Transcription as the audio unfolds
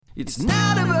It's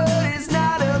not a bird, it's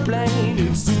not a plane,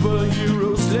 it's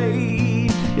Superhero Slate.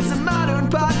 It's a modern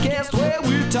podcast where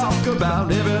we talk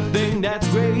about everything that's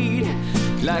great,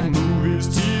 like movies,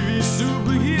 TV,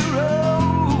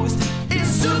 superheroes.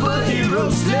 It's Superhero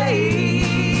Slate.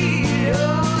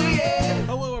 Oh yeah.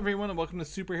 Hello everyone and welcome to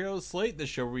Superhero Slate, the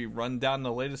show where we run down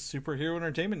the latest superhero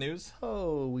entertainment news.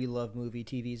 Oh, we love movie,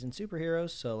 TVs, and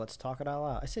superheroes, so let's talk it all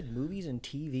out. I said movies and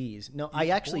TVs. No, I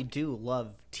actually do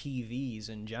love TVs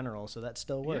in general, so that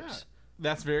still works. Yeah,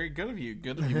 that's very good of you.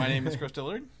 Good of you. My name is Chris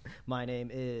Dillard. My name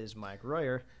is Mike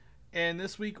Royer. And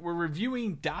this week we're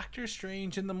reviewing Doctor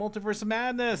Strange in the Multiverse of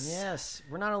Madness. Yes,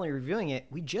 we're not only reviewing it,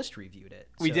 we just reviewed it.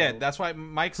 We did. That's why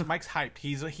Mike's hyped.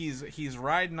 He's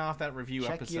riding off that review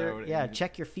episode.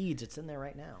 Check your feeds. It's in there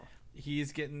right now.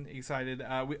 He's getting excited.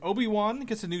 Obi-Wan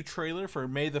gets a new trailer for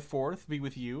May the 4th be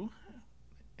with you,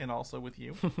 and also with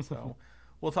you. So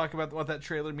we'll talk about what that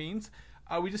trailer means.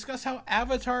 We discussed how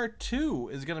Avatar 2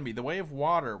 is going to be, The Way of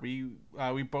Water. We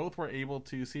both were able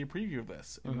to see a preview of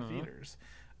this in the theaters.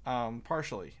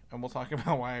 Partially, and we'll talk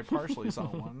about why I partially saw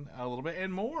one a little bit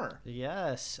and more.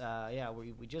 Yes,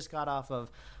 we just got off of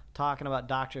talking about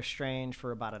Doctor Strange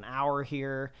for about an hour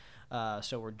here,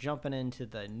 so we're jumping into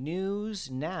the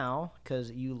news now because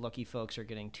you lucky folks are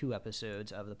getting 2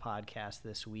 episodes of the podcast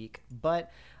this week.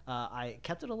 But I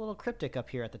kept it a little cryptic up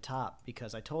here at the top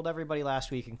because I told everybody last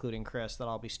week, including Chris, that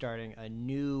I'll be starting a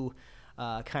new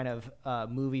kind of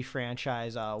movie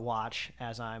franchise watch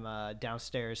as I'm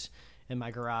downstairs in my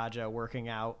garage working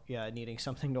out, needing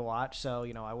something to watch. So,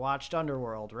 I watched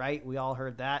Underworld, right? We all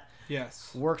heard that.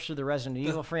 Yes. Works for the Resident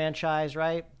Evil franchise,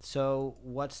 right? So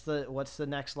what's the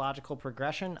next logical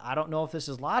progression? I don't know if this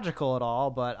is logical at all,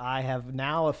 but I have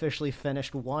now officially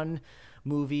finished one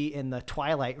movie in the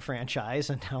Twilight franchise,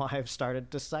 and now I've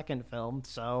started the second film.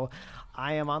 So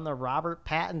I am on the Robert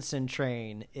Pattinson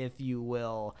train, if you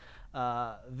will.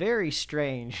 Very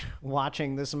strange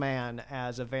watching this man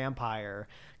as a vampire,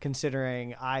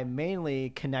 considering I mainly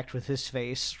connect with his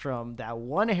face from that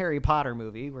one Harry Potter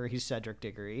movie where he's Cedric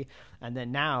Diggory, and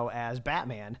then now as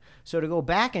Batman. So to go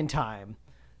back in time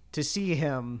to see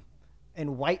him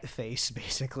in whiteface,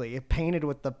 basically painted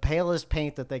with the palest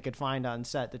paint that they could find on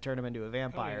set to turn him into a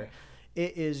vampire,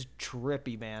 It is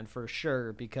trippy, man, for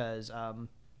sure, because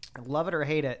love it or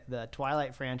hate it, the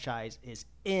Twilight franchise is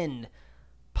in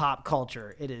pop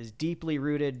culture. It is deeply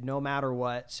rooted no matter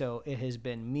what, so it has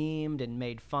been memed and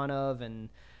made fun of, and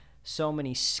so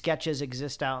many sketches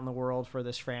exist out in the world for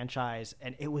this franchise,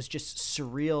 and it was just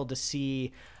surreal to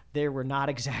see they were not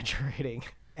exaggerating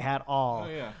at all.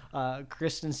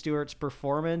 Kristen Stewart's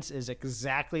performance is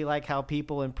exactly like how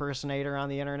people impersonate her on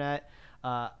the internet.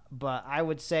 But I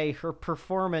would say her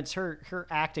performance, her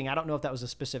acting, I don't know if that was a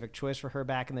specific choice for her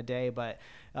back in the day, but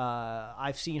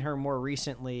I've seen her more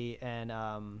recently, and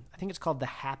I think it's called The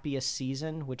Happiest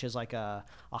Season, which is like a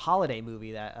holiday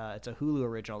movie that it's a Hulu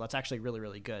original. That's actually really,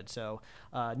 really good. So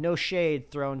no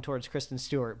shade thrown towards Kristen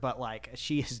Stewart, but like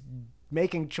she is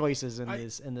making choices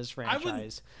in this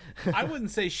franchise. I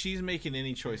wouldn't say she's making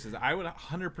any choices. I would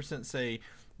 100% say,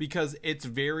 because it's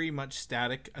very much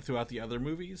static throughout the other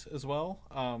movies as well,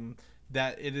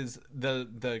 that it is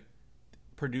the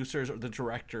producers or the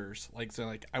directors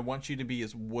saying I want you to be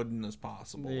as wooden as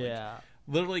possible.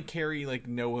 Literally carry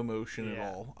no emotion at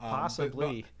all.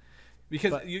 Possibly.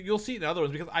 Because you'll see it in other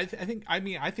ones. Because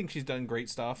I think she's done great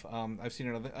stuff. I've seen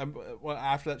her.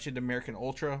 After that, she did American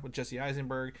Ultra with Jesse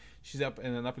Eisenberg. She's up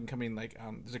in an up and coming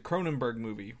there's a Cronenberg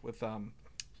movie with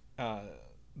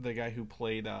the guy who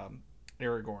played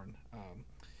Aragorn,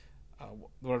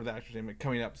 whatever the actor's name,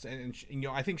 coming up, and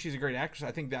I think she's a great actress.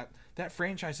 I think that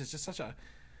franchise is just such a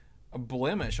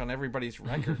blemish on everybody's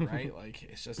record, right?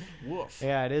 It's just woof.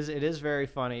 Yeah, it is very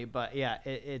funny, but yeah,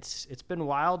 it's been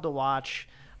wild to watch.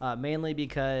 Mainly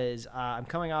because I'm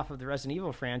coming off of the Resident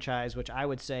Evil franchise, which I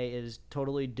would say is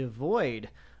totally devoid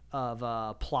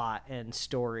of plot and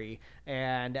story.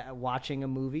 And watching a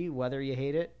movie, whether you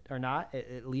hate it or not, it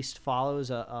at least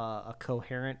follows a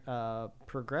coherent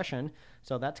progression.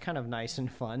 So that's kind of nice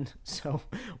and fun. So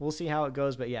we'll see how it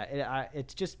goes. But yeah,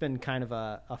 it's just been kind of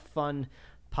a fun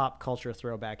pop culture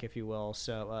throwback, if you will.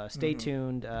 So stay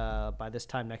tuned. By this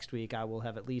time next week, I will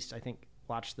have at least, I think,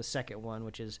 watched the second one,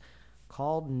 which is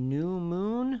called New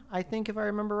Moon, I think, if I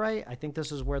remember right. I think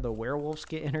this is where the werewolves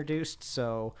get introduced,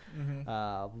 so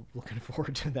looking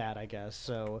forward to that, I guess.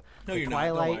 So no,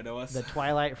 the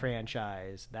Twilight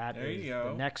franchise, that there is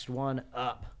the next one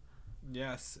up.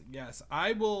 Yes.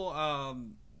 I will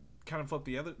kind of flip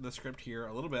the script here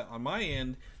a little bit. On my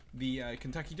end, the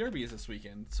Kentucky Derby is this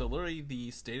weekend, so literally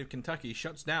the state of Kentucky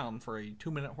shuts down for a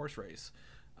 2-minute horse race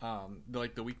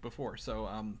the week before. So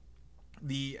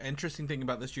the interesting thing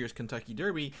about this year's Kentucky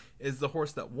Derby is the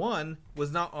horse that won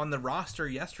was not on the roster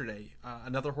yesterday.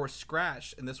 Another horse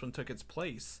scratched, and this one took its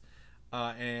place,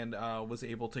 and was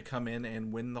able to come in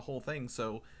and win the whole thing.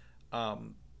 So,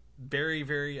 very,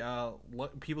 very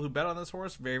people who bet on this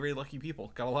horse, very, very lucky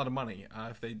people. Got a lot of money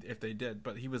if they did.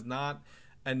 But he was not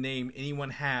a name anyone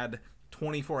had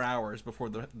 24 hours before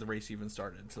the race even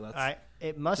started. So that's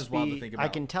it must just wild to think about. I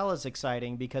can tell it's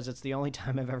exciting because it's the only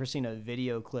time I've ever seen a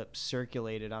video clip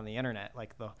circulated on the internet.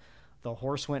 Like the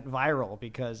horse went viral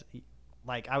because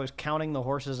like I was counting the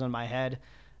horses in my head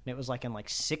and it was like in like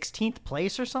 16th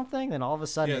place or something. Then all of a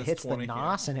sudden it hits 20, the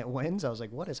NOS and it wins. I was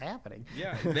like, what is happening?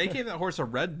 Yeah, they gave that horse a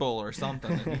Red Bull or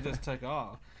something and he just took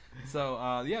off.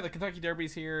 So, the Kentucky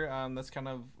Derby's here. That's kind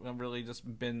of really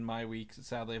just been my week.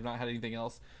 Sadly, I've not had anything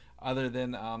else other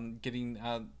than getting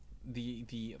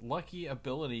the lucky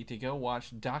ability to go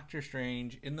watch Doctor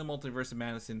Strange in the Multiverse of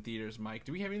Madness in theaters. Mike,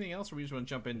 do we have anything else, or we just want to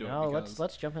jump into it? No,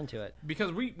 let's jump into it.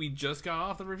 Because we just got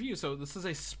off the review, so this is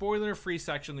a spoiler-free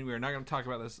section. We are not going to talk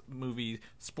about this movie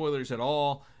spoilers at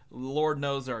all. Lord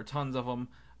knows there are tons of them.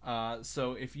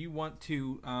 So if you want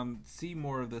to see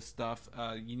more of this stuff,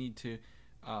 you need to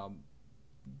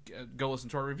go listen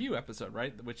to our review episode,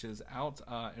 right? Which is out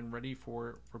and ready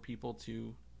for people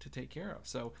to take care of.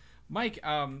 So, Mike,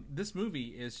 this movie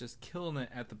is just killing it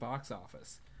at the box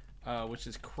office, which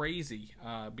is crazy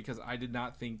because I did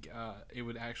not think it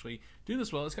would actually do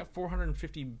this well. It's got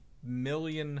 $450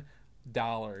 million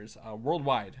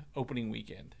worldwide opening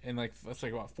weekend in that's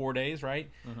like about 4 days, right?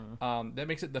 Mm-hmm. That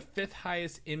makes it the 5th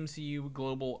highest MCU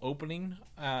global opening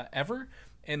ever,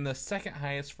 and the 2nd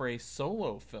highest for a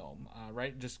solo film,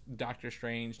 right? Just Doctor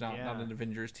Strange, not an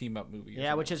Avengers team up movie.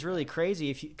 Yeah, which is really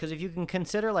crazy because if you can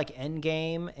consider like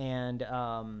Endgame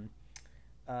and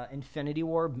Infinity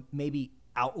War maybe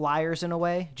outliers in a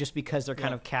way, just because they're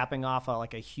kind of capping off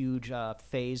like a huge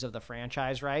phase of the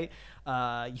franchise, right?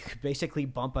 You could basically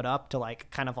bump it up to like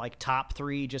kind of like top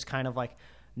 3, just kind of like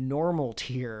normal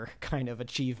tier kind of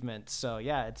achievements. So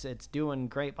yeah, it's doing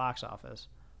great box office.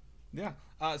 Yeah.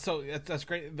 So that's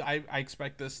great. I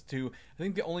expect this to. I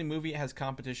think the only movie it has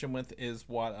competition with is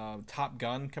Top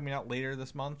Gun coming out later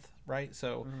this month, right?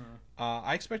 So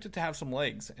I expect it to have some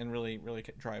legs and really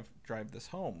drive this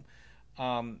home.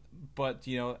 But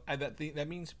that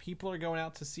means people are going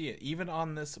out to see it, even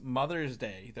on this Mother's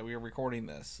Day that we are recording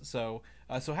this. So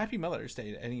happy Mother's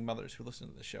Day to any mothers who listen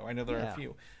to the show. I know there are a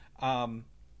few.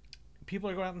 People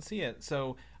are going out and see it.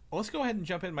 So let's go ahead and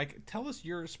jump in, Mike. Tell us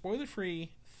your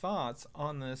spoiler-free thoughts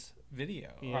on this video,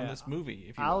 on this movie,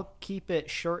 if you will. I'll keep it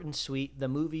short and sweet. The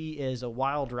movie is a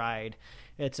wild ride.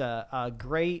 It's a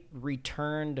great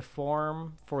return to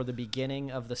form for the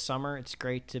beginning of the summer. It's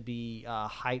great to be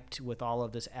hyped with all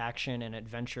of this action and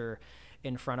adventure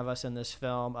in front of us in this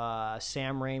film.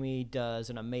 Sam Raimi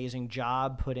does an amazing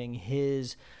job putting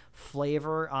his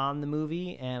flavor on the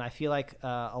movie, and I feel like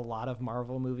a lot of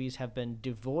Marvel movies have been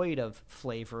devoid of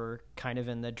flavor kind of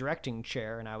in the directing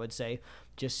chair, and I would say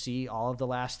just see all of the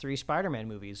last 3 Spider-Man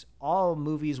movies, all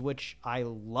movies which I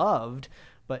loved,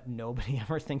 but nobody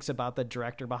ever thinks about the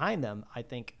director behind them. I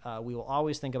think we will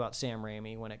always think about Sam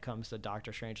Raimi when it comes to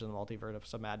Doctor Strange and the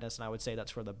Multiverse of Madness, and I would say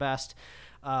that's for the best.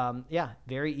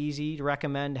 Very easy to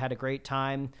recommend. Had a great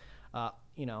time.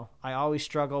 I always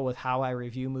struggle with how I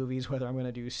review movies, whether I'm going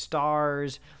to do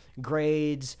stars,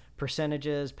 grades,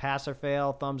 percentages, pass or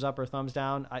fail, thumbs up or thumbs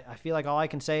down. I feel like all I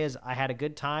can say is I had a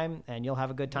good time, and you'll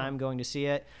have a good time going to see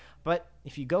it. But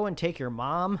if you go and take your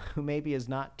mom, who maybe is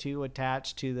not too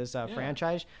attached to this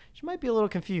franchise, she might be a little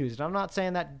confused. I'm not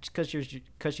saying that because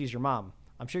she's your mom.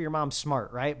 I'm sure your mom's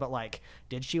smart, right? But like,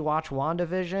 did she watch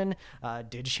WandaVision?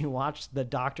 Did she watch the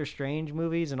Doctor Strange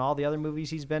movies and all the other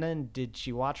movies he's been in? Did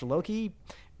she watch Loki?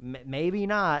 Maybe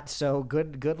not. So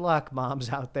good luck, moms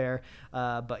out there.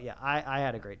 But yeah, I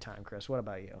had a great time, Chris. What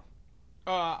about you?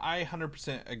 I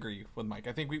 100% agree with Mike.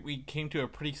 I think we came to a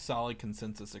pretty solid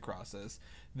consensus across this.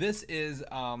 This is,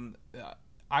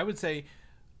 I would say,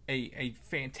 a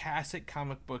fantastic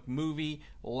comic book movie.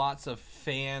 Lots of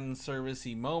fan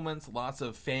servicey moments, lots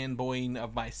of fanboying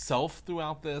of myself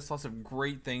throughout this, lots of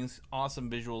great things, awesome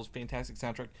visuals, fantastic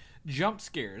soundtrack, jump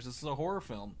scares. This is a horror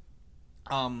film.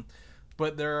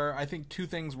 But there are, I think, 2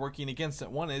 things working against it.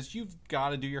 One is you've got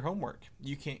to do your homework.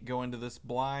 You can't go into this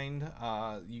blind,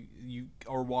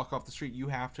 or walk off the street. You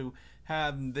have to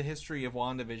have the history of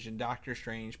WandaVision, Doctor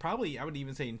Strange, probably I would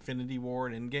even say Infinity War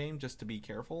and Endgame, just to be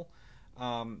careful.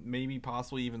 Maybe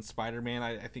possibly even Spider-Man.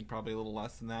 I think probably a little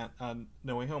less than that.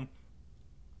 No Way Home.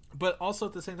 But also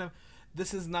at the same time,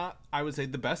 this is not, I would say,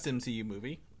 the best MCU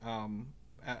movie.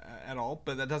 at all,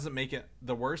 but that doesn't make it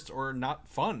the worst or not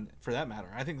fun for that matter.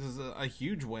 I think this is a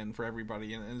huge win for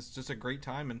everybody, and it's just a great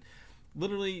time. And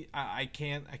literally, I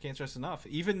can't stress enough.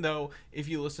 Even though if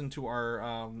you listen to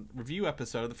our review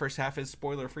episode, the first half is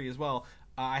spoiler free as well.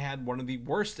 I had one of the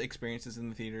worst experiences in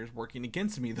the theaters working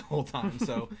against me the whole time.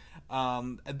 So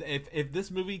if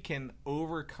this movie can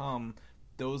overcome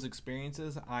those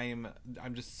experiences, I'm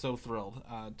just so thrilled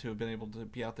to have been able to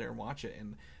be out there and watch it.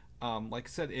 And like I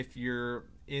said, if you're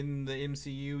in the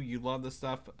MCU, you love this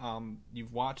stuff,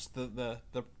 you've watched the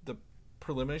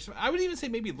preliminary stuff. I would even say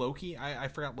maybe Loki. I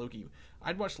forgot Loki.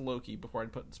 I'd watched Loki before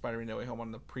I'd put Spider-Man No Way Home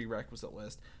on the prerequisite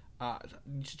list.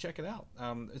 You should check it out.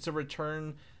 It's a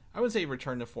return. I wouldn't say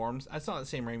return to forms. That's not that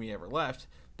Sam Raimi ever left.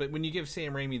 But when you give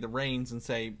Sam Raimi the reins and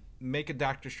say, make a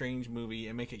Doctor Strange movie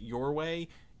and make it your way,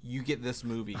 you get this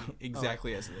movie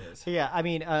exactly as it is. Yeah, I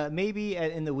mean, maybe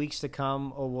in the weeks to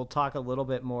come, we'll talk a little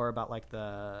bit more about like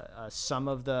the some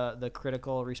of the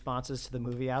critical responses to the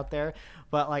movie out there.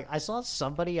 But like, I saw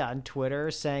somebody on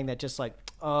Twitter saying that just like,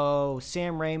 oh,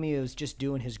 Sam Raimi was just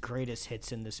doing his greatest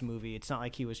hits in this movie. It's not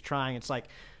like he was trying. It's like,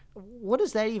 what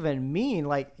does that even mean?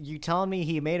 Like, you telling me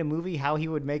he made a movie how he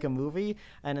would make a movie,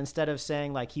 and instead of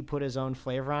saying like he put his own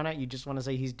flavor on it, you just want to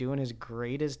say he's doing his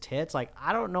greatest hits? Like,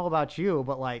 I don't know about you,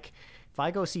 but like, if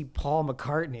I go see Paul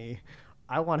McCartney,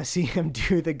 I want to see him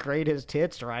do the greatest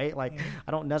hits, right? Like,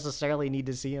 I don't necessarily need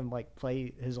to see him like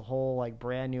play his whole like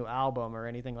brand new album or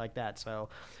anything like that. So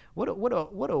what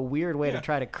a weird way to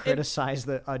try to criticize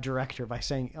a director by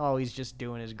saying, oh, he's just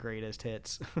doing his greatest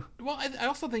hits. Well, I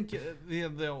also think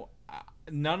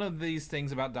none of these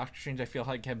things about Doctor Strange I feel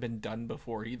like have been done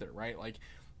before either, right? Like,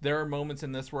 there are moments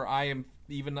in this where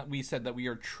we said that we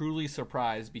are truly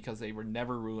surprised because they were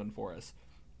never ruined for us,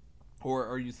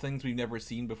 or things we've never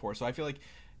seen before. So I feel like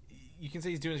you can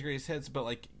say he's doing his greatest hits, but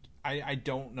like, I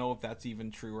don't know if that's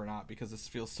even true or not, because this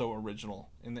feels so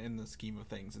original in the scheme of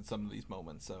things in some of these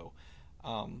moments. So,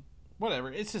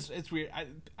 whatever. It's weird.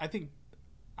 I think,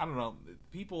 I don't know.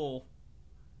 People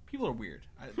are weird.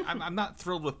 I'm not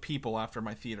thrilled with people after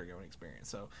my theater going experience.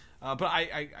 So, but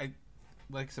I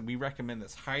like I said, we recommend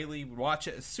this highly. Watch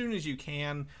it as soon as you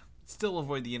can. Still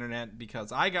avoid the internet,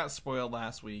 because I got spoiled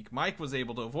last week. Mike was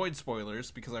able to avoid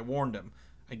spoilers because I warned him.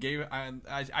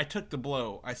 I took the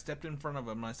blow. I stepped in front of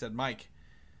him and I said, Mike,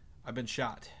 I've been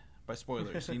shot by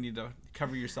spoilers. You need to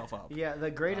cover yourself up. Yeah, the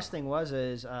greatest thing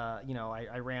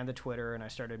I ran the Twitter and I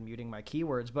started muting my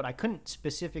keywords, but I couldn't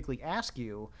specifically ask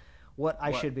you what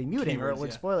I should be muting or it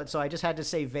would spoil it. So I just had to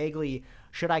say vaguely,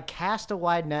 should I cast a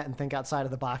wide net and think outside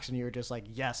of the box? And you were just like,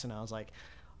 yes. And I was like,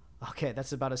 okay,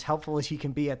 that's about as helpful as you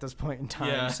can be at this point in time.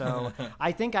 Yeah. So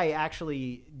I think I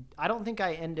don't think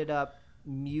I ended up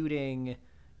muting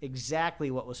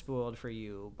exactly what was spoiled for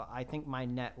you, but I think my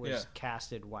net was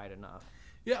casted wide enough.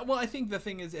 Yeah, well, I think the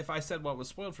thing is, if I said what was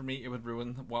spoiled for me, it would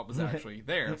ruin what was actually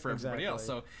there for everybody else.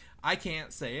 So I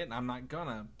can't say it, and I'm not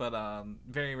gonna. But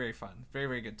very, very fun, very,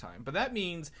 very good time. But that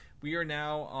means we are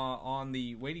now on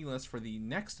the waiting list for the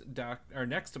next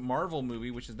Marvel movie,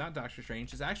 which is not Doctor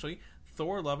Strange. It's actually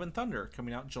Thor: Love and Thunder,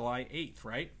 coming out July 8th,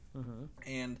 right? Mm-hmm.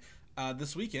 And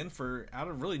this weekend, for out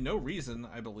of really no reason,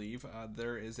 I believe,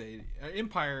 there is a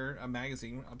Empire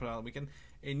magazine put out on the weekend,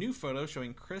 a new photo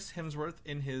showing Chris Hemsworth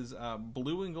in his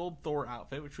blue and gold Thor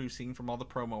outfit, which we've seen from all the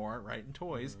promo art, right, and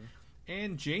toys,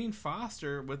 and Jane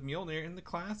Foster with Mjolnir in the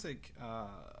classic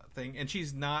thing, and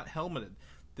she's not helmeted.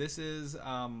 This is,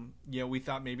 we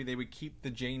thought maybe they would keep the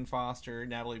Jane Foster,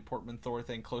 Natalie Portman Thor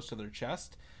thing close to their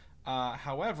chest.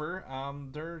 However,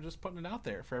 they're just putting it out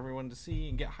there for everyone to see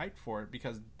and get hyped for it,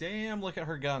 because damn, look at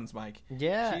her guns, Mike.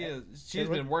 Yeah. She's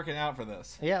been working out for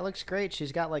this. Yeah, it looks great.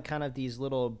 She's got like kind of these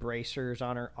little bracers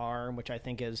on her arm, which I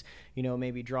think is,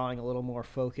 maybe drawing a little more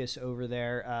focus over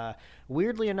there.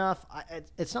 Weirdly enough,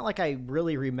 it's not like I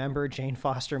really remember Jane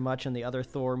Foster much in the other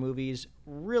Thor movies.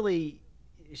 Really,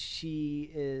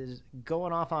 she is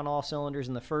going off on all cylinders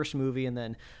in the first movie, and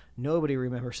then nobody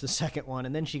remembers the second one,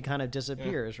 and then she kind of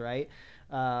disappears, right?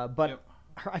 But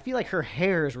I feel like her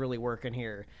hair is really working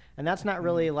here, and that's not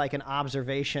really like an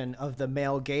observation of the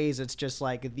male gaze. It's just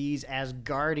like these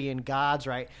Asgardian gods,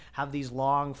 right, have these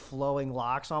long flowing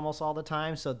locks almost all the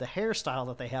time, so the hairstyle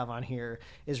that they have on here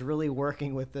is really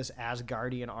working with this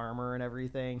Asgardian armor and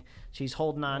everything. She's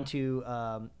holding on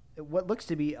to what looks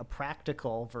to be a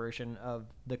practical version of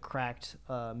the cracked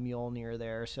Mjolnir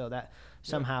there, so that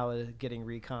somehow is getting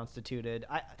reconstituted.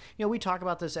 We talk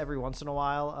about this every once in a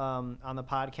while on the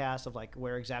podcast of like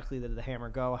where exactly did the hammer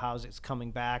go, how's it's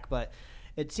coming back, but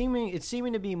it's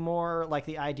seeming to be more like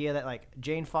the idea that like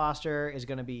Jane Foster is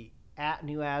going to be at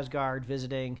New Asgard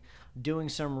visiting, doing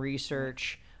some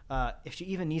research, if she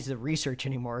even needs to research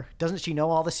anymore. Doesn't she know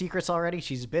all the secrets already?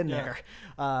 She's been Yeah.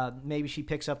 there. Maybe she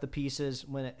picks up the pieces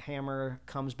when Hammer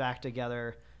comes back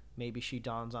together. Maybe she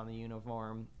dons on the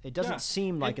uniform. It doesn't Yeah.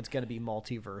 seem like it's going to be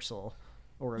multiversal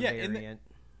or a Yeah, and variant.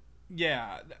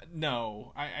 Yeah,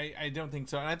 no, I don't think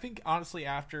so. And I think honestly,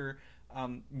 after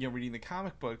reading the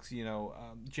comic books,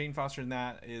 Jane Foster in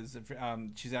that is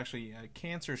she's actually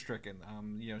cancer stricken.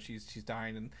 She's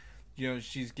dying, and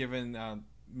she's given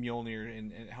Mjolnir,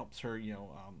 and it helps her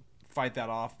fight that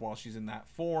off while she's in that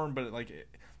form. But it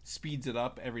speeds it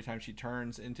up every time she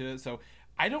turns into it. So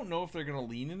I don't know if they're going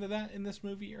to lean into that in this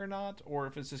movie or not, or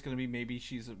if it's just going to be maybe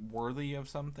she's worthy of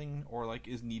something, or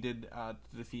is needed to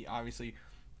defeat obviously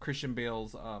Christian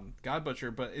Bale's God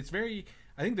Butcher. But it's very,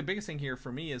 I think the biggest thing here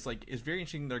for me is it's very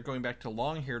interesting they're going back to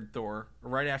long-haired Thor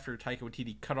right after Taika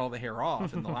Waititi cut all the hair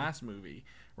off in the last movie,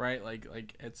 right?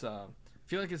 It's I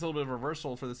feel like it's a little bit of a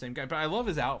reversal for the same guy, but I love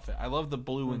his outfit. I love the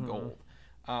blue and gold.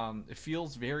 It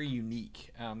feels very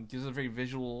unique. Gives a very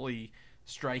visually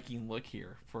striking look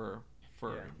here for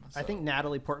him. So. I think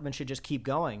Natalie Portman should just keep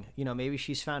going. Maybe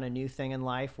she's found a new thing in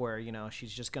life where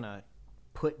she's just gonna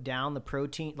put down the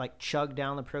protein, chug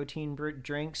down the protein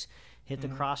drinks, hit the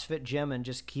CrossFit gym, and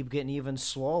just keep getting even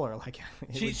swoller.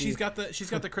 She's got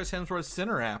the Chris Hemsworth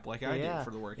center app I do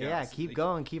for the workouts. Yeah, keep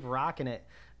going, keep rocking it.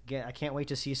 I can't wait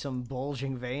to see some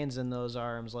bulging veins in those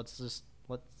arms. Let's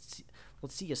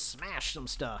see you smash some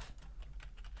stuff.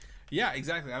 Yeah,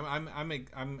 exactly.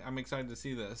 I'm excited to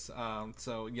see this.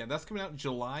 So yeah, that's coming out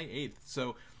July 8th.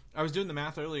 So I was doing the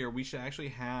math earlier. We should actually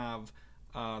have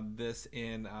this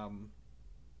in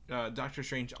Doctor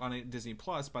Strange on Disney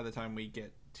Plus by the time we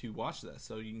get to watch this,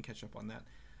 so you can catch up on that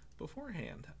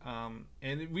beforehand.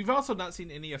 And we've also not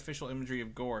seen any official imagery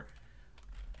of Gore,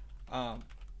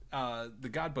 the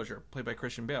God Butcher, played by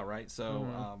Christian Bale, right?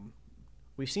 So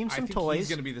we've seen some I think toys. He's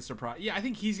going to be the surprise. Yeah, I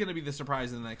think he's going to be the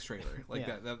surprise in the next trailer,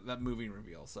 that moving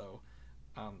reveal. So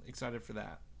excited for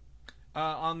that.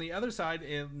 On the other side,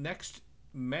 in next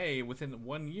May, within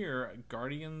 1 year,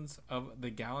 Guardians of the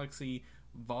Galaxy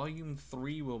Volume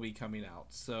 3 will be coming out.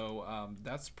 So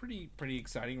that's pretty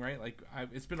exciting, right?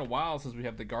 It's been a while since we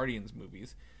have the Guardians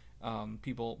movies.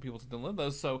 People tend to love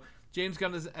those. So James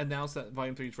Gunn has announced that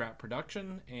Volume 3 is wrap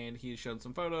production, and he has shown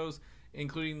some photos,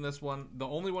 including this one. The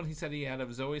only one he said he had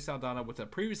of Zoe Saldana with a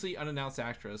previously unannounced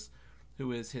actress,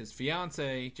 who is his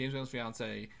fiance, James Gunn's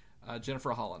fiance,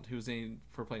 Jennifer Holland, who's in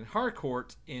for playing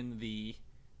Harcourt in the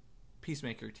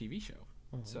Peacemaker TV show.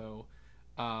 So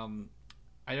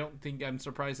I don't think I'm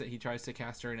surprised that he tries to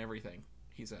cast her in everything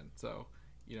he's in. So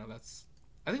that's,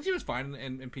 I think she was fine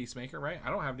in Peacemaker, right? I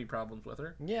don't have any problems with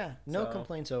her. Yeah, no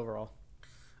complaints overall.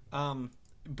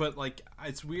 But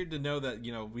it's weird to know that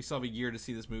we still have a year to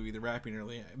see this movie. They're wrapping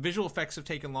early. Visual effects have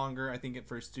taken longer, I think,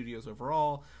 for studios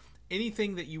overall.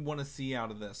 Anything that you want to see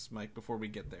out of this, Mike, before we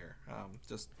get there?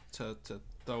 Just to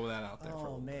throw that out there.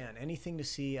 Oh man, anything to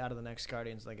see out of the next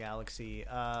Guardians of the Galaxy?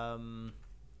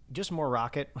 Just more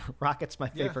Rocket. Rocket's my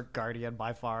favorite Guardian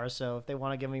by far. So if they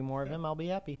want to give me more of him, I'll be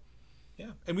happy.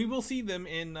 Yeah, and we will see them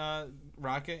in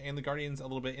Rocket and the Guardians a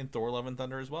little bit in Thor: Love and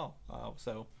Thunder as well.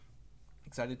 So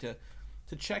excited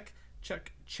to check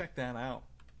that out.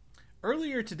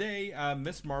 Earlier today,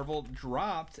 Miss Marvel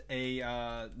dropped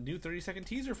a new 30-second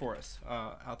teaser for us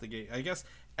out the gate. I guess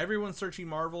everyone's searching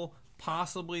Marvel.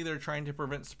 Possibly they're trying to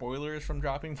prevent spoilers from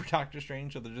dropping for Doctor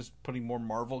Strange, so they're just putting more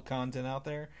Marvel content out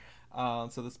there.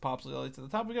 So this pops to the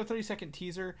top. We got a 30-second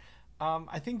teaser.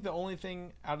 I think the only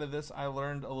thing out of this I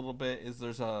learned a little bit is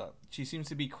she seems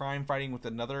to be crime fighting with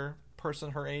another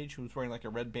person her age who's wearing a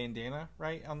red bandana,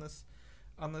 right, on this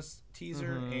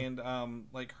teaser, and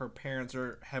her parents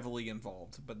are heavily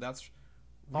involved, but that's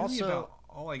really Also, about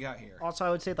all I got here. Also, I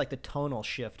would say the tonal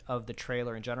shift of the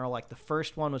trailer in general. The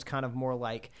first one was kind of more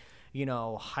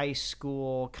high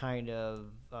school kind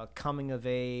of coming of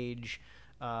age,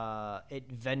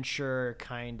 adventure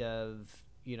kind of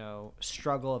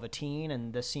struggle of a teen,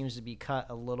 and this seems to be cut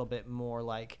a little bit more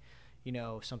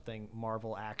something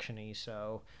Marvel actiony.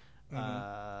 So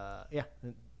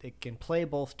it can play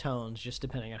both tones just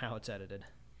depending on how it's edited.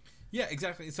 Yeah,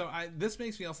 exactly. So this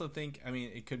makes me also think,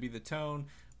 it could be the tone,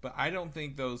 but I don't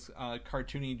think those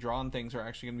cartoony drawn things are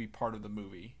actually going to be part of the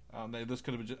movie. Those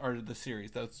could have been or the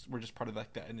series. Those were just part of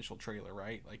that initial trailer,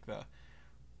 right?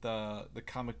 The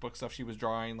comic book stuff she was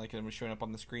drawing, and was showing up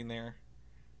on the screen there.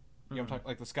 You know, I'm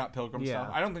talking the Scott Pilgrim stuff.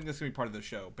 I don't think this is going to be part of the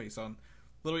show based on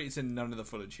literally it's in none of the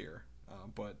footage here.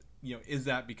 But is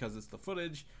that because it's the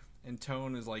footage and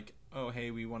tone is oh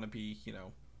hey, we want to be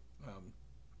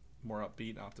more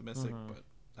upbeat, optimistic, but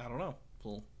I don't know.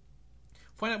 We'll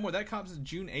find out more. That comes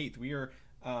June 8th. We are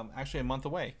actually a month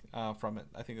away from it.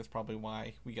 I think that's probably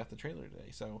why we got the trailer today.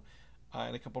 So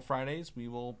in a couple Fridays, we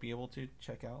will be able to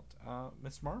check out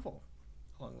Miss Marvel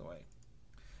along the way.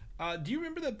 Do you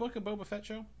remember that book of Boba Fett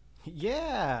show?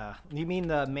 Yeah. You mean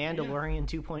the Mandalorian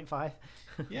 2.5?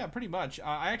 Yeah, pretty much.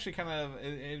 I actually kind of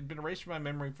it had been erased from my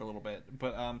memory for a little bit,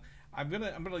 but I'm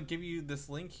gonna give you this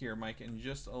link here, Mike, in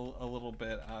just a little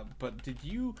bit. But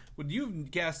would you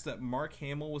have guessed that Mark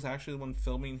Hamill was actually the one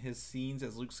filming his scenes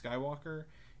as Luke Skywalker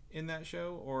in that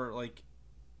show, or like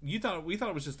we thought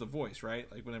it was just the voice, right?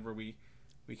 Like whenever we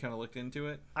kind of looked into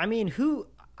it. I mean,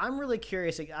 I'm really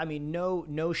curious. I mean,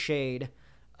 no shade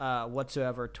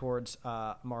whatsoever towards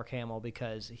Mark Hamill,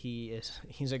 because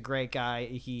he's a great guy.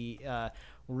 He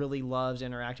really loves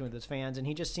interacting with his fans, and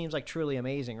he just seems like truly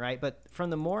amazing, right? But from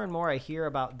the more and more I hear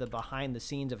about the behind the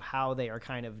scenes of how they are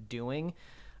kind of doing,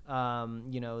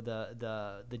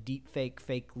 the deep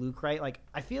fake Luke, right? Like,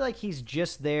 I feel like he's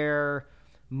just there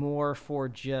more for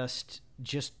just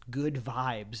good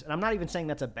vibes. And I'm not even saying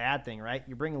that's a bad thing, right?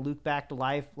 You're bringing Luke back to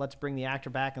life. Let's bring the actor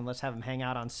back and let's have him hang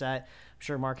out on set. I'm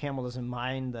sure Mark Hamill doesn't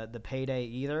mind the payday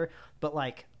either. But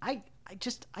like, I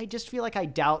just feel like I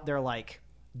doubt they're like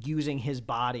using his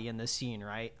body in the scene,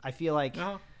 right? I feel like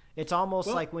it's almost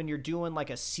like when you're doing like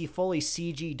a fully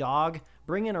CG dog,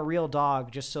 bring in a real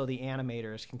dog just so the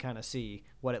animators can kind of see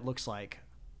what it looks like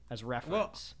as reference.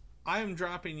 Well, I am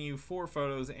dropping you 4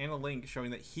 photos and a link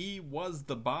showing that he was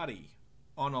the body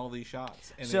on all these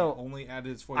shots, and so they only added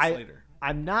his voice later.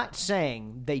 I'm not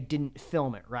saying they didn't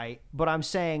film it, right? But I'm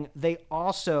saying they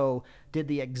also did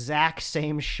the exact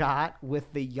same shot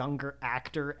with the younger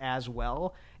actor as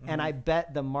well. Mm-hmm. And I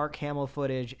bet the Mark Hamill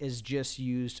footage is just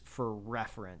used for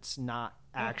reference, not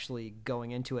actually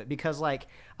going into it. Because, like,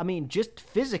 I mean, just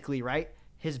physically, right?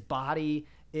 His body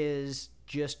is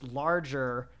just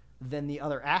larger than the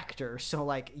other actor. So,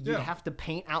 like, you'd have to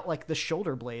paint out, like, the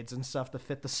shoulder blades and stuff to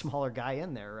fit the smaller guy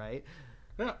in there, right?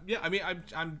 Yeah. I mean,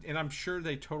 I'm sure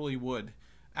they totally would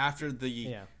after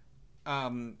the,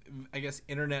 I guess,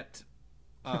 internet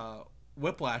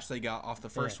whiplash they got off the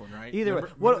first one, right? Either way,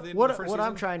 what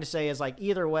I'm trying to say is, like,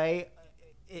 either way,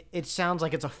 it sounds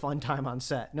like it's a fun time on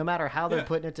set. No matter how they're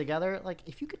putting it together, like,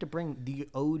 if you get to bring the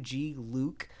OG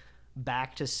Luke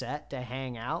back to set to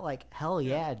hang out, like, hell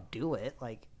yeah, do it.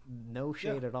 Like, no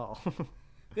shade at all.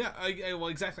 Well,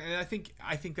 exactly. And I think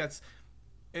that's.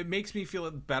 It makes me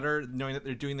feel better knowing that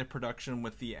they're doing the production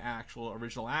with the actual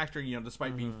original actor,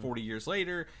 despite being 40 years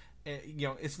later.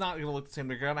 It's not going to look the same.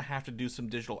 They're going to have to do some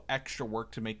digital extra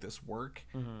work to make this work.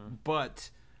 Mm-hmm.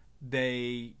 But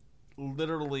they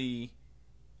literally,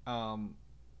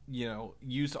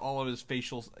 used all of his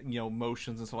facial,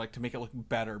 motions and stuff like to make it look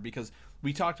better. Because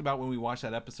we talked about when we watched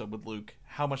that episode with Luke,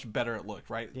 how much better it looked,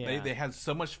 right? Yeah. They had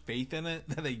so much faith in it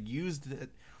that they used it.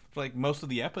 For like most of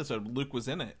the episode, Luke was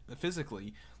in it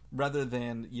physically, rather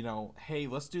than hey,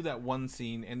 let's do that one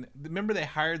scene. And remember, they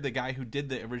hired the guy who did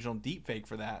the original deepfake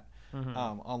for that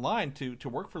online to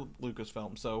work for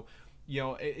Lucasfilm. So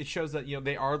it shows that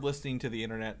they are listening to the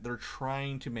internet. They're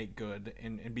trying to make good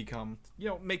and become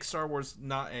make Star Wars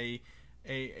not a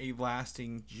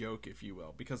lasting joke, if you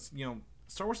will, because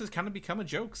Star Wars has kind of become a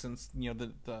joke since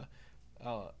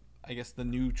I guess the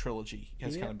new trilogy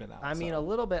has kind of been out. I mean, a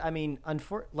little bit. I mean,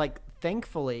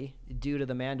 thankfully, due to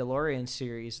the Mandalorian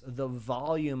series, the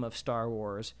volume of Star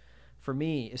Wars, for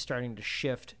me, is starting to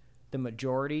shift the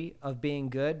majority of being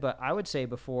good. But I would say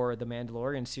before the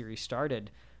Mandalorian series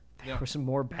started, there was some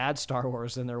more bad Star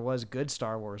Wars than there was good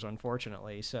Star Wars,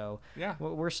 unfortunately. So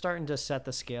we're starting to set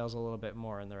the scales a little bit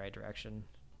more in the right direction.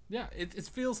 Yeah, it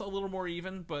feels a little more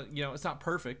even, but it's not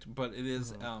perfect, but it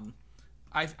is.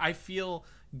 I feel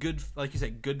good, like you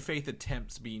said, good faith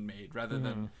attempts being made rather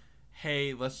than,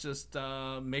 hey, let's just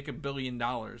make $1 billion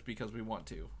because we want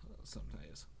to some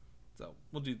days. So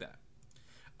we'll do that.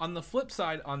 On the flip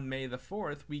side, on May the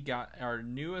 4th, we got our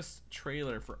newest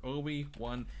trailer for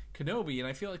Obi-Wan Kenobi, and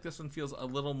I feel like this one feels a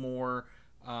little more,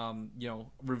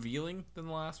 revealing than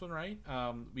the last one, right?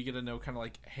 We get to know kind of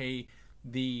like, hey,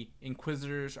 the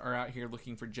Inquisitors are out here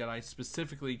looking for Jedi,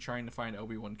 specifically trying to find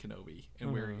Obi-Wan Kenobi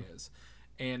and where he is.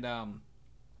 And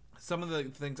some of the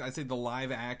things, I'd say the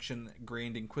live action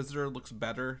Grand Inquisitor looks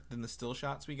better than the still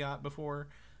shots we got before.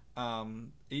 I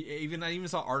even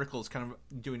saw articles kind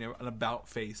of doing an about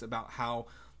face about how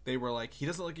they were like, he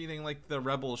doesn't look anything like the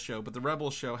Rebels show, but the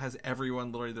Rebels show has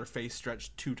everyone literally their face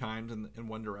stretched 2 times in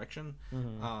one direction,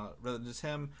 rather than just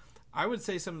him. I would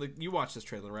say you watched this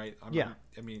trailer, right?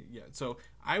 So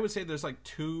I would say there's like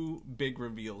 2 big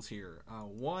reveals here.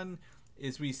 One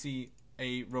is we see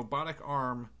a robotic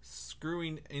arm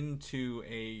screwing into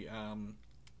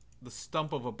the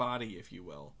stump of a body, if you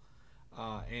will.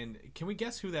 And can we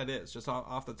guess who that is? Just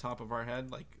off the top of our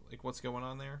head, like what's going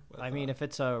on there? With, I mean, if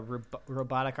it's a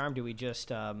robotic arm, do we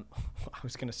just? I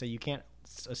was gonna say you can't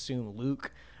assume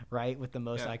Luke, right, with the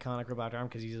most iconic robotic arm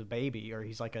because he's a baby or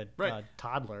he's like a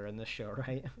toddler in this show,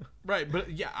 right? Right,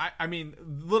 but yeah, I mean,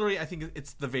 literally, I think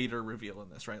it's the Vader reveal in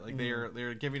this, right? Like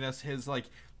they're giving us his like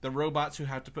the robots who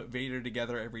have to put Vader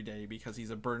together every day because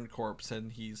he's a burned corpse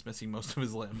and he's missing most of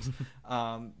his limbs.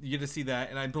 You get to see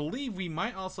that, and I believe we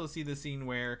might also see the scene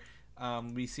where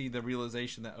we see the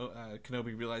realization that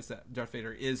Kenobi realized that Darth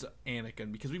Vader is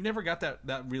Anakin, because we've never got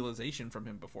that realization from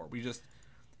him before.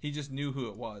 He just knew who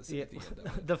it was at the end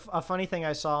of it. A funny thing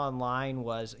I saw online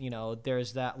was,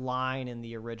 there's that line in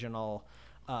the original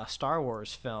Star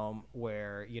Wars film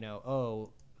where,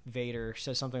 Vader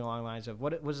says something along the lines of,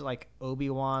 what was it, like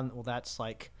Obi-Wan? Well, that's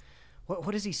like,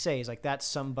 what does he say? He's like, that's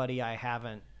somebody I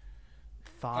haven't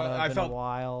thought of in a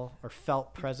while, or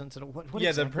felt presence. What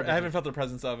exactly I haven't felt the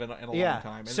presence of in a long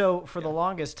time. So for the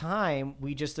longest time,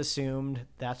 we just assumed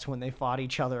that's when they fought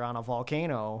each other on a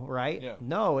volcano, right? Yeah.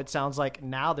 No, it sounds like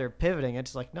now they're pivoting.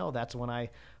 It's like, no, that's when I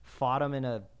fought him in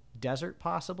a desert,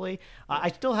 possibly. I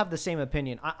still have the same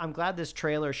opinion. I'm glad this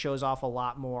trailer shows off a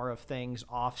lot more of things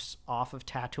off of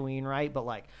Tatooine, right? But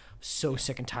like, so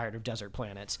sick and tired of desert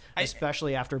planets,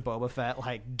 especially after Boba Fett.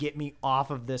 Like, get me off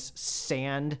of this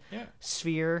sand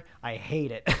sphere. I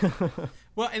hate it.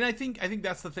 Well, and I think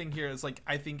that's the thing here is, like,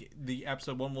 I think the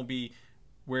episode 1 will be,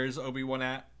 where's Obi-Wan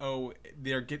at? Oh,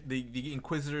 the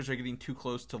Inquisitors are getting too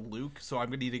close to Luke, so I'm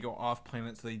gonna need to go off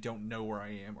planet so they don't know where I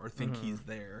am or think he's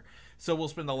there. So we'll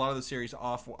spend a lot of the series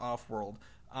off world.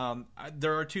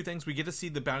 There are two things. We get to see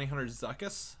the bounty hunter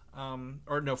Zuckuss,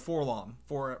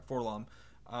 Forlom,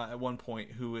 at one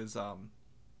point, who is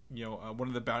one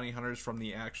of the bounty hunters from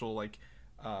the actual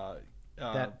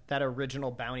that original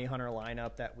bounty hunter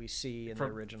lineup that we see in the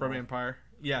original from Empire.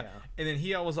 Yeah. And then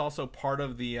he was also part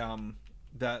of the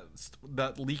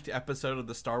that leaked episode of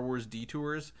the Star Wars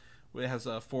Detours, where it has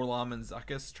Forlom and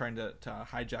Zuckuss trying to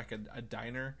hijack a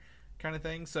diner kind of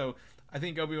thing. So I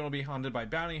think Obi-Wan will be hunted by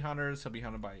bounty hunters. He'll be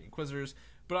hunted by Inquisitors.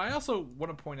 But I also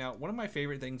want to point out, one of my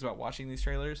favorite things about watching these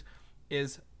trailers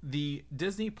is the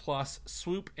Disney Plus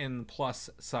swoop in plus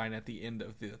sign at the end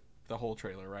of the whole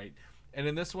trailer, right? And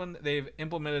in this one, they've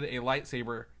implemented a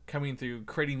lightsaber coming through,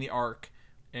 creating the arc,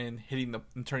 and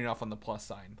and turning off on the plus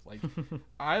sign. Like,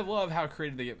 I love how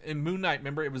creative they get. In Moon Knight,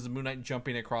 remember, it was the Moon Knight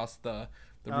jumping across the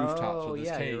rooftops with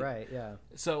his cape. You're right, yeah.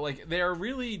 So, like, they are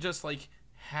really just, like,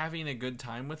 having a good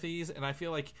time with these, and I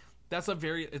feel like that's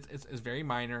it's very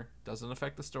minor, doesn't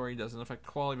affect the story, doesn't affect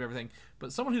the quality of everything,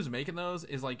 but someone who's making those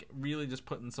is, like, really just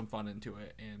putting some fun into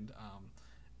it, and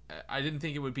I didn't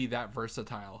think it would be that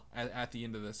versatile at the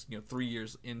end of this, 3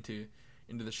 years into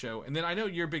the show. And then I know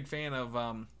you're a big fan of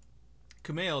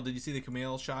Kumail. Did you see the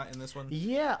Kumail shot in this one?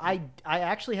 Yeah, I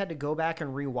actually had to go back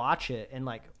and rewatch it and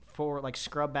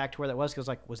scrub back to where that was, because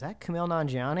was that Kumail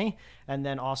Nanjiani? And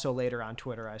then also later on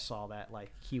Twitter I saw that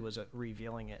he was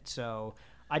revealing it. So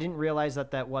I didn't realize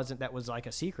that was like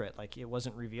a secret. Like, it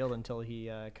wasn't revealed until he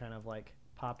kind of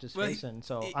popped his face in.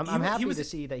 So I'm happy to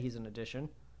see that he's an addition.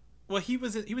 Well, he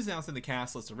was announced in the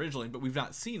cast list originally, but we've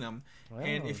not seen him. Oh.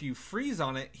 And if you freeze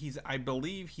on it, I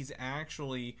believe he's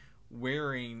actually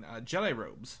wearing Jedi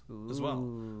robes as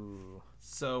well.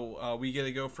 So we get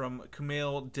to go from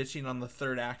Kumail ditching on the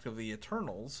third act of the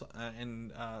Eternals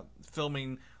and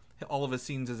filming all of his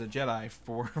scenes as a Jedi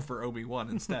for Obi-Wan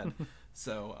instead.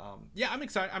 So I'm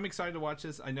excited. I'm excited to watch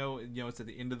this. I know it's at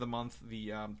the end of the month, the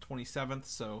 27th.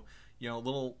 So a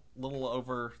little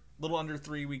under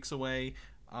 3 weeks away.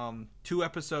 2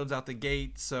 episodes out the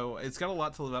gate, so it's got a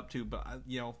lot to live up to. But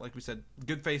like we said,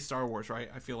 good faith Star Wars, right?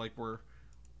 I feel like we're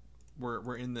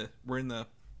in the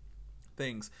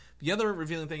things. The other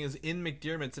revealing thing is Ian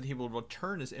McDiarmid said he will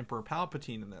return as Emperor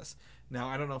Palpatine in this. Now,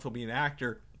 I don't know if he'll be an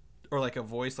actor or like a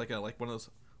voice, like one of those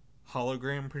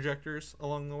hologram projectors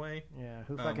along the way. Yeah,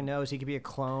 who fucking knows? He could be a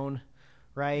clone,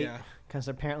 right? Yeah, because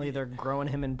apparently they're growing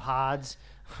him in pods.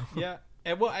 Yeah.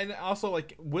 And also,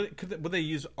 would they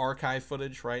use archive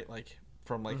footage, right? Like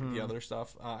from the other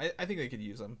stuff. I think they could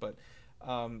use them, but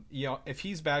if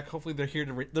he's back, hopefully they're here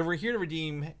to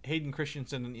redeem Hayden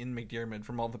Christensen and Ian McDiarmid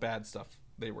from all the bad stuff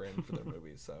they were in for their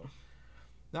movies. So,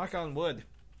 knock on wood.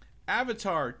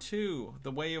 Avatar 2: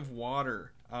 The Way of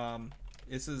Water.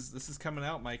 This is coming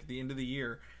out, Mike, at the end of the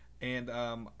year, and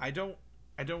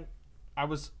I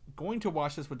was going to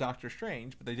watch this with Doctor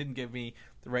Strange, but they didn't give me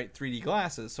the right 3D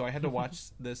glasses, so I had to watch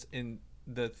this in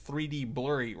the 3D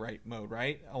blurry mode,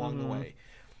 along the way.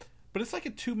 But it's like a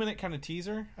 2-minute kind of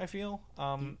teaser, I feel.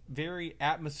 Very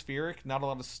atmospheric, not a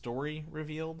lot of story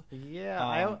revealed.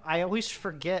 Yeah, I always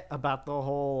forget about the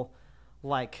whole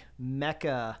like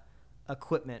mecha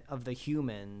equipment of the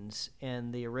humans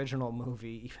in the original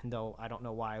movie, even though I don't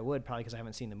know why I would, probably because I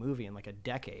haven't seen the movie in like a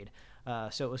decade.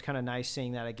 So it was kind of nice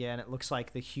seeing that again. It looks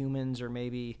like the humans are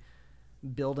maybe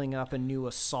building up a new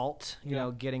assault, you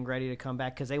know, getting ready to come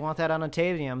back because they want that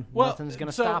unobtainium. Well, Nothing's going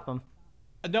to stop them.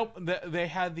 Nope, they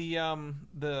had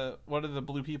the what are the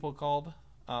blue people called?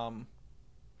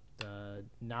 The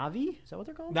Na'vi? Is that what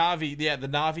they're called? Na'vi, yeah, the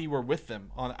Na'vi were with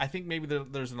them. I think maybe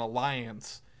there's an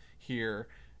alliance here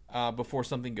before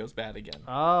something goes bad again.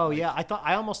 Oh, yeah.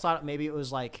 I almost thought maybe it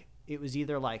was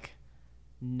either like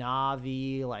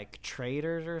Na'vi, like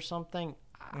traders or something.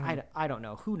 I don't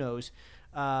know. Who knows?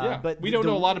 But we don't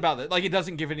know a lot about it. Like, it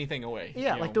doesn't give anything away.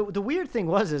 Yeah, like the weird thing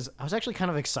is I was actually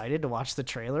kind of excited to watch the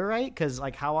trailer, right? Because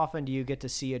like, how often do you get to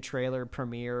see a trailer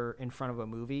premiere in front of a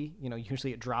movie? You know,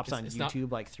 usually it drops on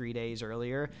YouTube like 3 days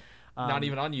earlier. Not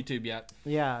even on YouTube yet.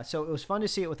 Yeah, so it was fun to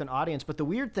see it with an audience. But the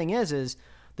weird thing is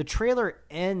the trailer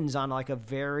ends on like a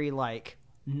very like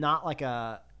not like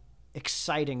a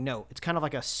exciting note. It's kind of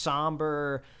like a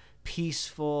somber,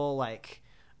 peaceful, like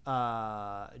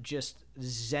just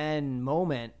zen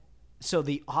moment. So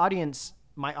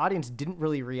my audience didn't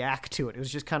really react to it. It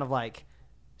was just kind of like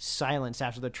silence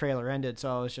after the trailer ended.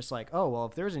 So I was just like, oh, well,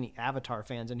 if there's any Avatar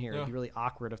fans in here, it'd be really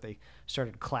awkward if they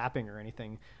started clapping or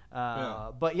anything.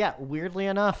 But yeah, weirdly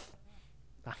enough,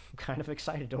 I'm kind of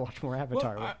excited to watch more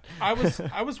Avatar. Well,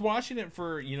 I was watching it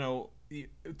for, you know,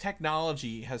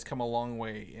 technology has come a long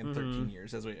way in 13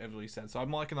 years, as we said. So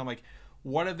I'm like,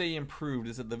 what have they improved?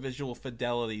 Is it the visual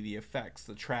fidelity, the effects,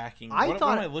 the tracking? What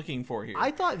am I looking for here?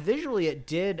 I thought visually it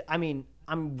did. I mean,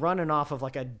 I'm running off of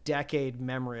like a decade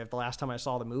memory of the last time I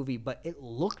saw the movie, but it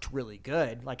looked really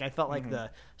good. Like I felt like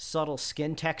the subtle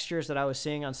skin textures that I was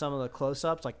seeing on some of the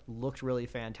close-ups like looked really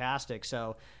fantastic.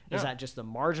 So is that just a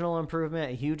marginal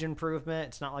improvement, a huge improvement?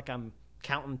 It's not like I'm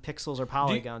counting pixels or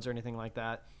polygons or anything like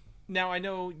that. Now I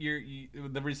know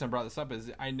the reason I brought this up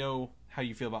is I know how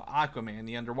you feel about Aquaman,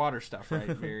 the underwater stuff, right?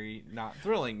 Very not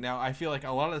thrilling. Now I feel like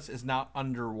a lot of this is not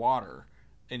underwater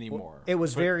anymore. It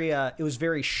was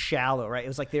very shallow, right? It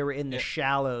was like they were in the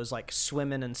shallows, like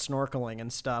swimming and snorkeling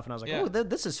and stuff. And I was like, oh,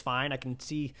 this is fine. I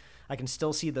can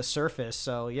still see the surface.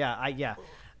 So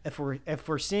if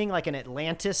we're seeing like an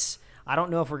Atlantis, I don't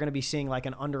know if we're going to be seeing like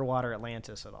an underwater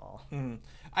Atlantis at all.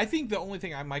 I think the only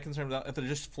thing my concern about, if they're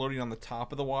just floating on the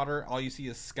top of the water, all you see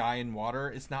is sky and water.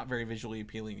 It's not very visually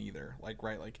appealing either. Like,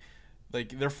 right, like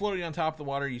they're floating on top of the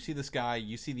water. You see the sky,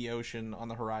 you see the ocean on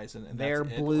the horizon, and they're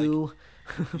blue.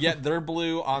 Like, they're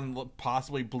blue on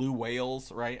possibly blue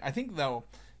whales, right? I think though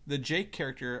the Jake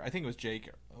character, I think it was Jake,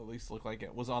 at least looked like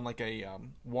it, was on like a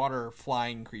water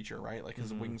flying creature, right? Like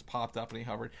his wings popped up and he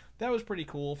hovered. That was pretty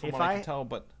cool from what I could tell.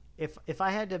 But if I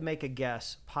had to make a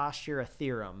guess, posture a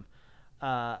theorem.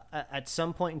 At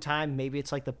some point in time, maybe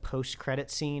it's like the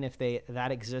post-credit scene if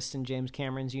that exists in James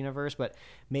Cameron's universe, but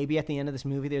maybe at the end of this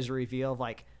movie there's a reveal of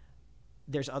like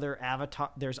there's other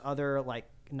like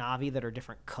Na'vi that are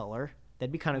different color.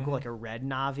 That'd be kind of cool, like a red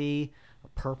Na'vi, a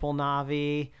purple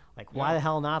Na'vi. Like why the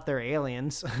hell not? They're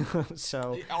aliens.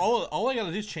 So all I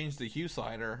gotta do is change the hue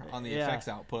slider on the effects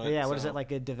output. Yeah, what is it,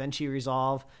 like a DaVinci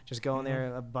Resolve? Just go in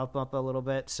there, bump up a little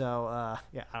bit. So I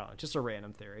don't know, just a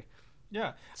random theory.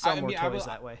 Yeah, sell more toys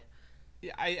that way.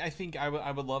 Yeah, I think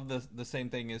I would love the same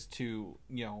thing is to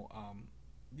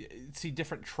see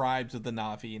different tribes of the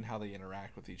Na'vi and how they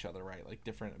interact with each other, right? Like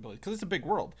different abilities, because it's a big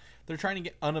world. They're trying to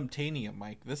get unobtainium,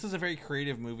 Mike. This is a very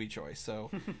creative movie choice,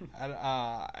 so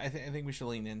I think we should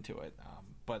lean into it.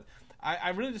 But I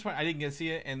really just I didn't get to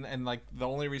see it, and like the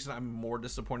only reason I'm more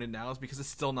disappointed now is because it's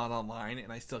still not online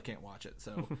and I still can't watch it.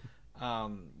 So,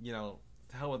 to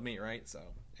hell with me, right? So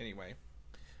anyway.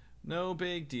 No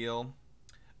big deal.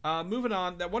 Moving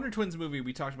on, that Wonder Twins movie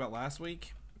we talked about last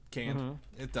week, canned.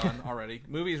 It's done already.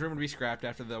 Movie is rumored to be scrapped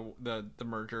after the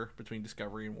merger between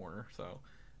Discovery and Warner. So,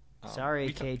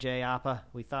 sorry, KJ Apa.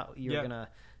 We thought you were gonna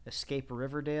escape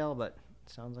Riverdale, but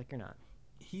it sounds like you're not.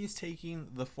 He is taking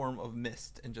the form of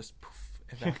mist and just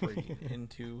evaporating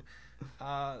into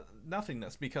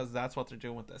nothingness, because that's what they're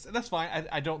doing with this, and that's fine.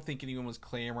 I don't think anyone was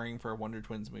clamoring for a Wonder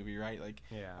Twins movie, right? Like,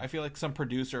 I feel like some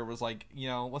producer was like,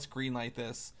 let's greenlight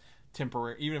this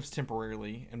even if it's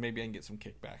temporarily, and maybe I can get some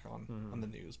kickback on the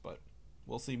news. But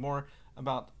we'll see more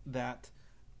about that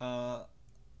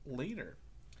later.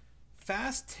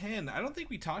 Fast 10. I don't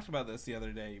think we talked about this the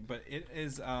other day, but it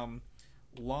is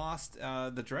lost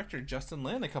the director Justin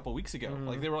Lin a couple weeks ago.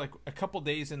 Like they were like a couple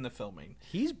days into filming.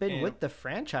 He's been with the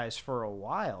franchise for a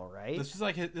while, right? This is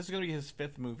going to be his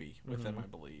fifth movie with them, I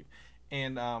believe.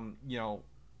 And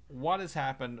what has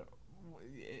happened?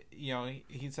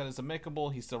 He said it's amicable.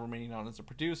 He's still remaining on as a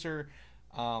producer.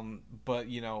 But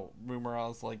rumor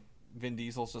is like Vin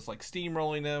Diesel's just like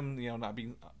steamrolling him, not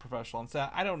being professional on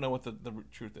set. I don't know what the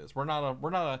truth is. We're not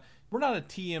a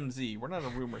TMZ. We're not a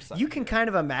rumor site. You can kind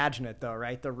of imagine it though,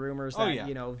 right? The rumors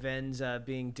that Vin's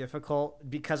being difficult,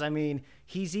 because I mean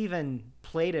he's even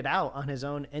played it out on his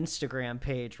own Instagram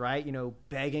page, right?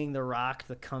 Begging The Rock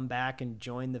to come back and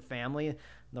join the family.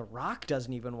 The Rock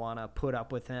doesn't even want to put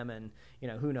up with him, and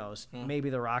who knows? Maybe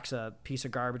The Rock's a piece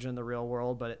of garbage in the real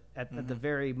world, but at the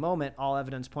very moment, all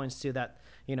evidence points to that.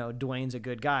 Dwayne's a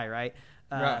good guy, right?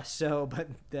 Right. So, but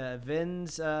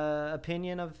Vin's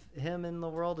opinion of him in the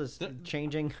world is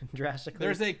changing drastically.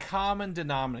 There's a common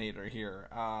denominator here,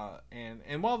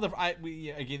 and while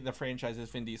the franchise is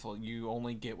Vin Diesel, you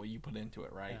only get what you put into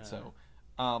it, right? So,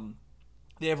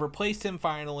 they have replaced him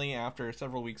finally after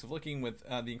several weeks of looking with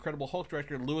the Incredible Hulk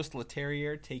director Louis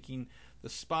Leterrier taking the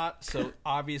spot. So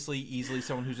obviously, easily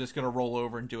someone who's just going to roll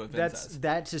over and do what Vin says.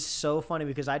 That's just so funny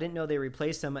because I didn't know they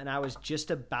replaced him, and I was just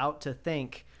about to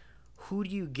think, who do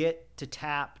you get to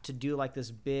tap to do like this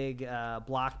big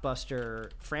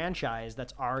blockbuster franchise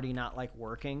that's already not like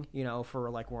working,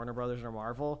 for like Warner Brothers or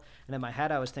Marvel? And in my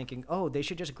head, I was thinking, oh, they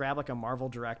should just grab like a Marvel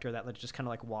director that just kind of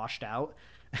like washed out.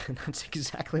 And that's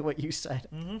exactly what you said.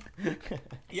 Mm-hmm.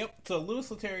 Yep. So Louis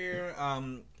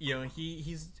Leterrier,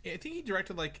 he's I think he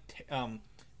directed like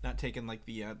not taking like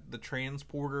the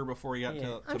Transporter before he got to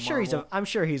Marvel. I'm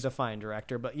sure he's a fine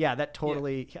director, but yeah, that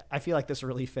totally. Yeah. I feel like this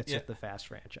really fits with the Fast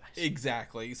franchise.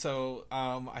 Exactly. So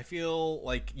I feel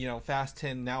like Fast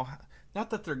 10 now. Not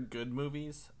that they're good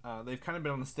movies. They've kind of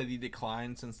been on a steady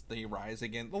decline since they rise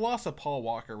again. The loss of Paul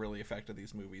Walker really affected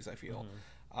these movies, I feel.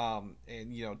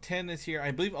 And 10 is here.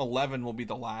 I believe 11 will be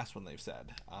the last one they've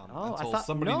said. Until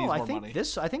somebody needs more money.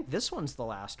 I think this one's the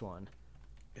last one.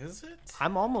 Is it?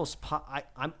 I'm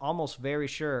almost very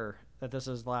sure that this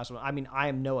is the last one. I mean, I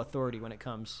am no authority when it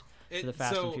comes to the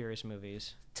Fast and Furious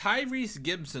movies. Tyrese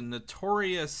Gibson,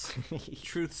 notorious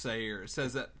truthsayer,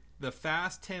 says that the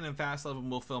Fast 10 and Fast 11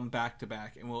 will film back to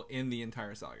back and will end the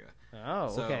entire saga.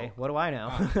 Oh, okay. What do I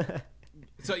know?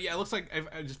 So yeah, it looks like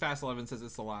just Fast 11 says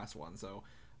it's the last one. So,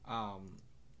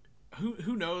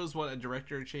 who knows what a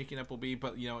director shaking up will be?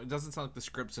 But it doesn't sound like the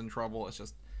script's in trouble. It's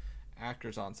just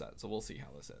actors on set. So we'll see how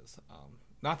this is.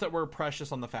 Not that we're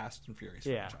precious on the Fast and Furious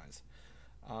franchise,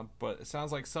 but it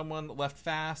sounds like someone left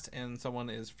fast and someone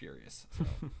is furious.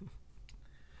 So.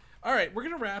 All right, we're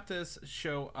gonna wrap this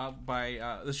show up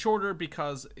by the shorter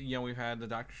because we've had the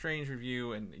Doctor Strange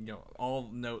review and all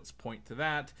notes point to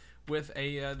that with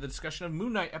the discussion of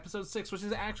Moon Knight episode 6, which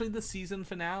is actually the season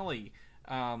finale.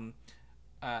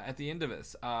 At the end of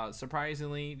this,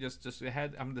 surprisingly, just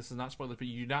ahead. this is not spoilers, but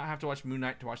you do not have to watch Moon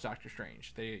Knight to watch Doctor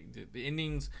Strange. The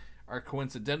endings are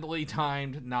coincidentally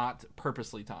timed, not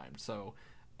purposely timed. So.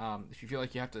 If you feel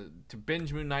like you have to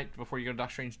binge Moon Knight before you go to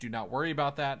Doctor Strange, do not worry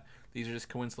about that. These are just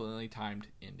coincidentally timed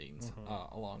endings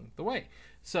along the way.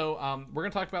 So we're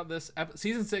going to talk about this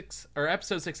season 6 or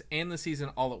episode 6 and the season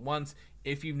all at once.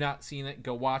 If you've not seen it,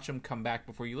 go watch them. Come back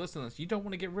before you listen to this. You don't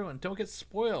want to get ruined. Don't get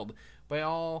spoiled by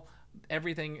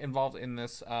everything involved in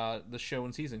this the show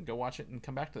and season. Go watch it and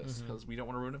come back to this because we don't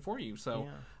want to ruin it for you. So,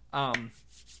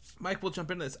 Mike, we'll jump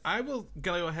into this. I will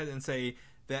go ahead and say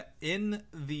that in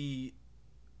the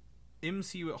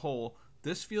MCU at whole,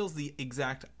 this feels the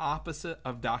exact opposite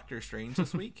of Doctor Strange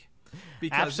this week.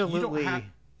 Because absolutely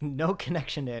no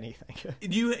connection to anything.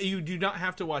 you do not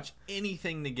have to watch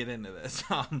anything to get into this.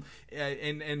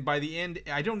 And by the end,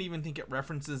 I don't even think it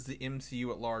references the MCU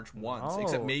at large once,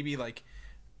 except maybe like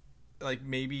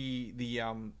maybe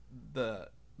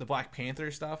the Black Panther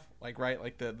stuff, like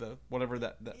the whatever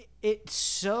that. It's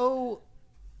so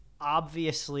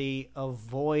obviously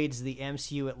avoids the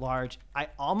MCU at large. I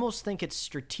almost think it's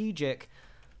strategic,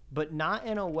 but not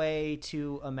in a way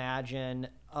to imagine,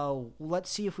 oh,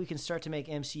 let's see if we can start to make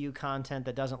MCU content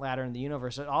that doesn't ladder in the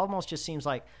universe. It almost just seems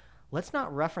like, let's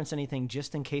not reference anything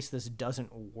just in case this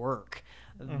doesn't work.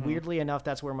 Weirdly enough,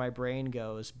 that's where my brain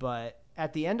goes. But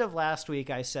at the end of last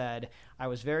week, I said I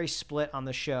was very split on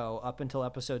the show up until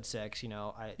episode 6.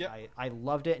 I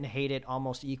loved it and hated it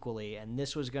almost equally, and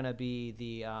this was going to be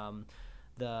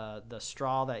the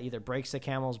straw that either breaks the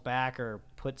camel's back or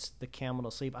puts the camel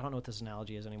to sleep. I don't know what this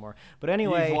analogy is anymore. But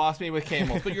anyway, you've lost me with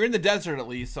camels, but you're in the desert at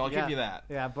least, so I'll give you that.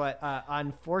 Yeah, but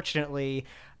unfortunately,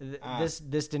 this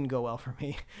didn't go well for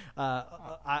me.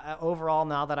 Overall,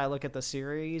 now that I look at the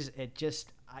series, I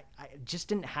just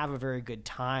didn't have a very good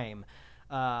time.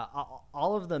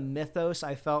 All of the mythos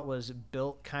I felt was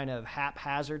built kind of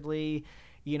haphazardly.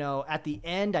 At the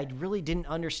end, I really didn't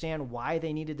understand why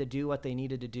they needed to do what they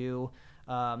needed to do.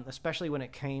 especially when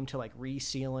it came to like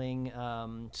resealing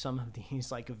some of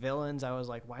these like villains. I was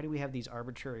like, why do we have these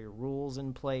arbitrary rules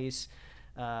in place?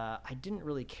 I didn't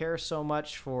really care so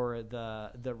much for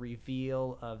the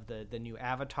reveal of the new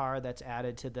avatar that's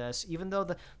added to this, even though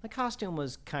the costume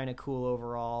was kind of cool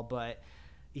overall. But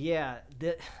yeah,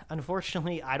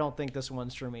 unfortunately, I don't think this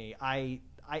one's for me. I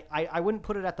wouldn't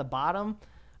put it at the bottom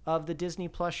of the Disney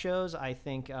Plus shows. I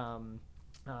think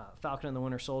Falcon and the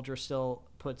Winter Soldier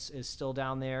is still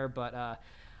down there, but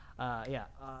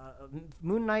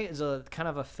Moon Knight is a kind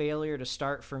of a failure to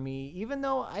start for me, even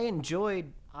though I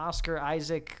enjoyed Oscar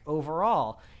Isaac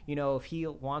overall. You know, if he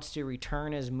wants to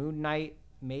return as Moon Knight,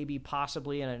 maybe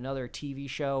possibly in another TV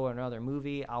show or another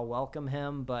movie, I'll welcome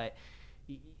him, but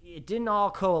it didn't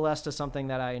all coalesce to something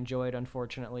that I enjoyed,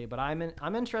 unfortunately. But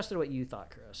I'm interested in what you thought,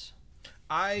 Chris.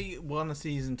 I want a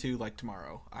season 2 like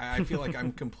tomorrow. I feel like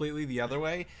I'm completely the other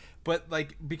way, but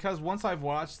like, because once I've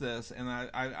watched this and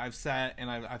I've sat and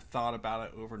I've thought about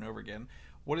it over and over again,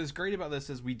 what is great about this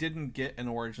is we didn't get an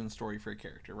origin story for a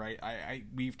character, right?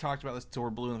 We've talked about this till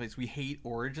we're blue in the face. We hate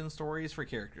origin stories for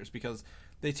characters because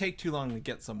they take too long to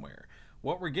get somewhere.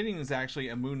 What we're getting is actually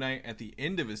a Moon Knight at the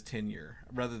end of his tenure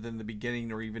rather than the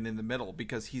beginning or even in the middle,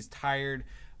 because he's tired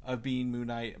of being Moon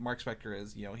Knight. Mark Spector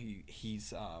is, you know, he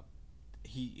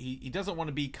doesn't want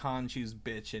to be Khonshu's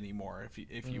bitch anymore, if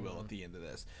you will, at the end of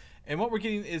this. And what we're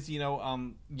getting is, the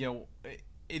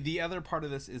other part of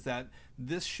this is that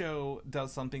this show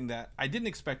does something that I didn't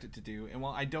expect it to do. And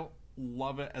while I don't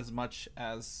love it as much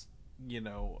as,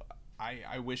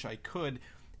 I wish I could,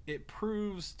 it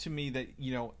proves to me that,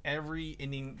 every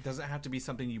inning doesn't have to be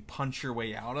something you punch your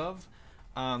way out of.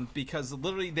 Because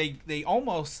literally they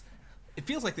almost, it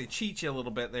feels like they cheat you a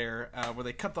little bit there, where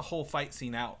they cut the whole fight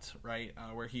scene out, right?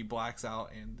 Where he blacks out,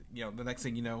 and the next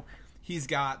thing you know, he's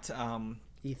got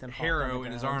Ethan Harrow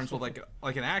in his arms with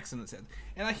like an axe in his head.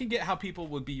 And I can get how people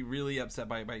would be really upset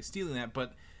by stealing that,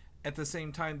 but at the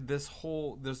same time,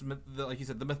 like you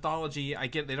said, the mythology, I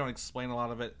get they don't explain a lot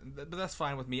of it, but that's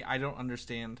fine with me. I don't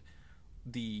understand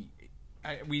we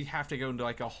have to go into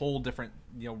like a whole different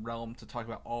realm to talk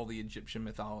about all the Egyptian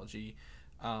mythology.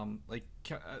 I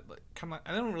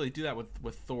don't really do that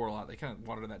with Thor a lot. They kind of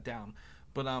water that down,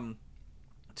 but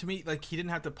to me, like, he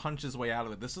didn't have to punch his way out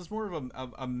of it. This is more of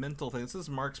a mental thing. This is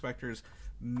Mark Spector's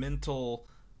mental,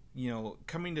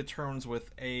 coming to terms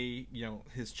with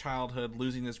his childhood,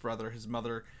 losing his brother, his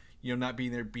mother, not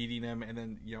being there, beating him, and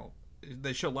then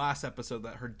they show last episode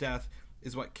that her death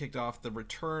is what kicked off the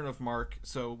return of Mark.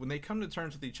 So when they come to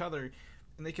terms with each other,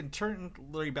 and they can turn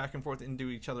literally back and forth into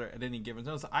each other at any given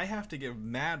time. So I have to give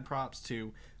mad props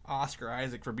to Oscar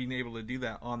Isaac for being able to do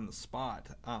that on the spot.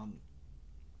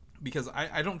 Because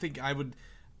I don't think I would.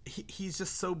 He's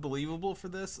just so believable for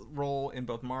this role in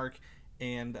both Mark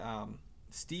and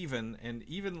Steven, and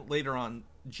even later on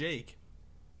Jake,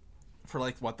 for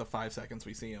like the 5 seconds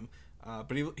we see him.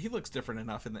 But he looks different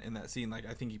enough in that scene. Like,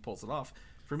 I think he pulls it off.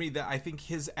 For me, that I think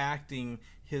his acting,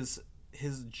 his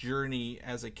journey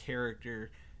as a character,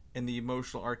 and the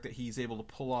emotional arc that he's able to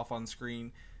pull off on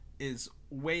screen is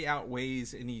way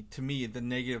outweighs to me the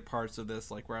negative parts of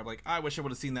this. Like, where I'm like, I wish I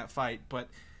would have seen that fight, but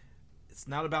it's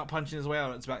not about punching his way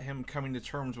out. It's about him coming to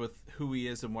terms with who he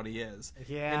is and what he is.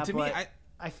 Yeah, and to me,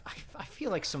 I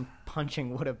feel like some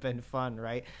punching would have been fun,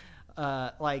 right?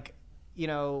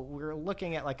 We're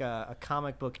looking at like a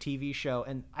comic book TV show,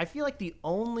 and I feel like the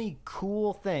only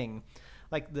cool thing,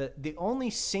 like the only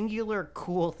singular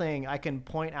cool thing I can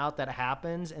point out that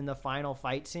happens in the final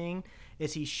fight scene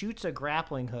is he shoots a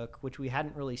grappling hook, which we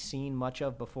hadn't really seen much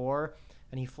of before,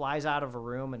 and he flies out of a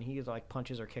room and he like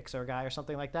punches or kicks our guy or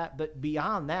something like that. But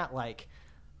beyond that, like,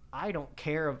 I don't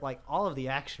care. Like, all of the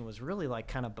action was really like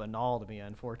kind of banal to me,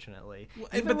 unfortunately. Well,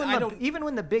 even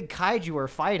when the big kaiju are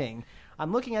fighting,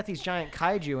 I'm looking at these giant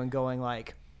kaiju and going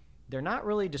like, they're not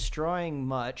really destroying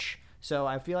much. So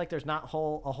I feel like there's not a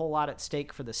whole lot at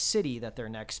stake for the city that they're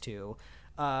next to.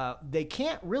 They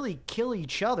can't really kill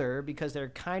each other because they're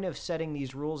kind of setting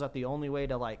these rules that the only way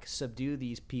to like subdue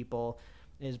these people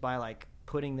is by like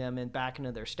putting them back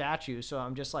into their statues. So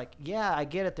I'm just like, yeah, I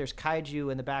get it. There's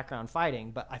kaiju in the background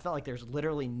fighting, but I felt like there's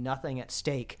literally nothing at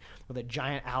stake with a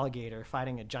giant alligator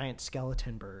fighting a giant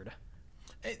skeleton bird.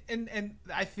 And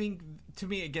I think, to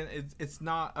me, again, it's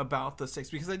not about the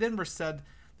stakes, because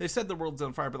they said the world's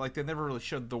on fire, but like they never really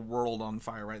showed the world on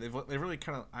fire, right? They really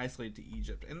kind of isolated to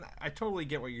Egypt, and I totally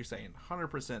get what you're saying,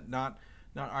 100%. Not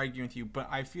arguing with you, but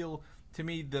I feel, to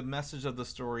me, the message of the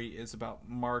story is about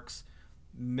Mark's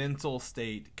mental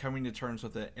state, coming to terms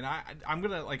with it. And I'm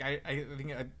gonna, like, I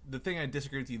think the thing I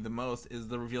disagree with you the most is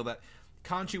the reveal that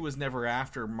Khonshu was never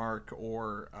after Mark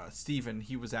or Steven.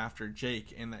 He was after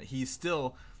Jake, and that he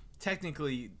still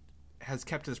technically has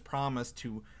kept his promise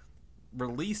to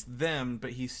release them,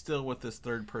 but he's still with this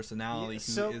third personality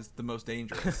who is the most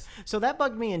dangerous. So that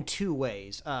bugged me in two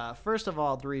ways. First of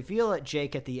all, the reveal at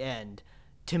Jake at the end,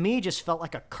 to me, just felt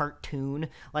like a cartoon.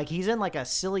 Like, he's in like a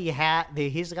silly hat.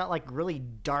 He's got like really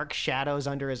dark shadows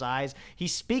under his eyes.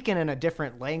 He's speaking in a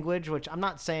different language, which I'm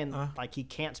not saying like he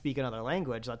can't speak another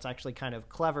language. That's actually kind of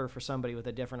clever for somebody with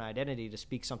a different identity to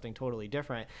speak something totally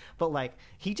different. But like,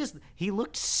 he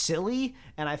looked silly,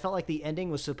 and I felt like the ending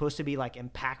was supposed to be like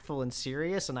impactful and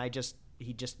serious, and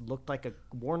he just looked like a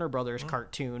Warner Brothers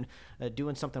cartoon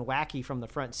doing something wacky from the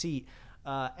front seat.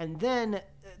 And then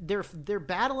they're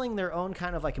battling their own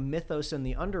kind of like mythos in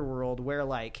the underworld, where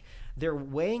like they're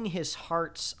weighing his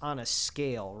hearts on a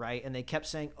scale, right? And they kept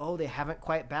saying, oh, they haven't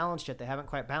quite balanced yet.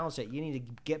 You need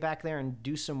to get back there and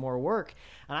do some more work.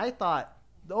 And I thought,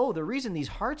 oh, the reason these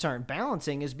hearts aren't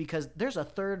balancing is because there's a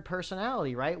third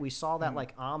personality, right? We saw that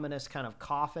like ominous kind of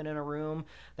coffin in a room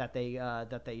that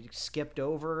they skipped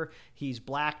over. He's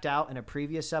blacked out in a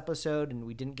previous episode, and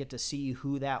we didn't get to see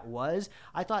who that was.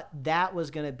 I thought that was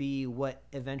going to be what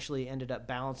eventually ended up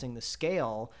balancing the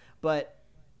scale, but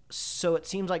so it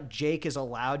seems like Jake is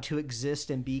allowed to exist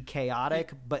and be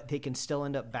chaotic, but they can still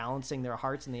end up balancing their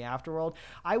hearts in the afterworld.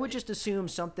 I would just assume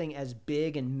something as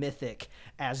big and mythic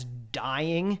as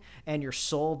dying and your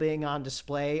soul being on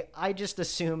display. I just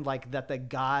assumed like that the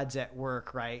gods at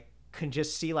work, right, can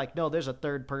just see like, no, there's a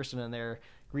third person in there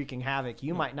wreaking havoc.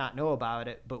 You might not know about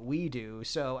it, but we do.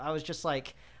 So I was just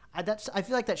like, I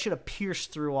feel like that should have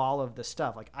pierced through all of the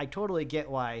stuff. Like, I totally get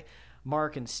why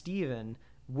Mark and Steven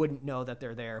wouldn't know that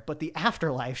they're there, but the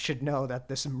afterlife should know that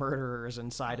this murderer is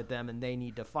inside of them and they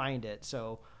need to find it.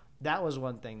 So that was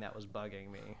one thing that was bugging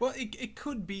me. Well, it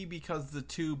could be because the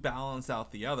two balance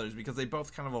out the others, because they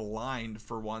both kind of aligned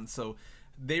for one. So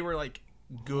they were like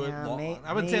good. Yeah,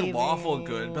 I would say lawful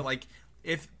good, but like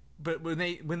when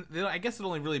I guess it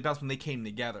only really balanced when they came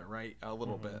together, right? A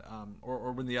little bit,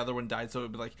 or when the other one died. So it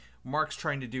would be like Mark's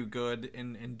trying to do good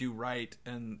and do right,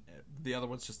 and the other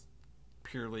one's just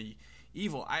purely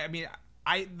evil. I mean,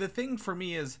 the thing for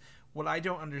me is, what I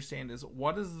don't understand is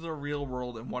what is the real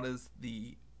world and what is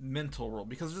the mental world,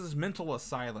 because there's this mental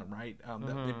asylum, right?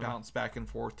 That they bounce back and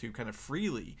forth to kind of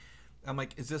freely. I'm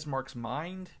like, is this Mark's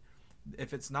mind?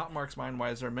 If it's not Mark's mind, why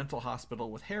is there a mental hospital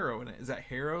with Harrow in it? Is that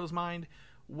Harrow's mind?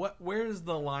 Where's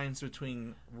the lines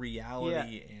between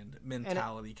reality and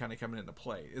mentality kind of coming into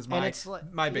play is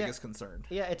my biggest concern.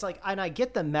 Yeah, it's like, and I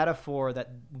get the metaphor that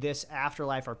this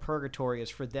afterlife or purgatory is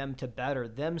for them to better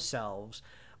themselves,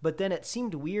 but then it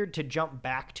seemed weird to jump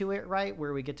back to it, right,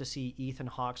 where we get to see Ethan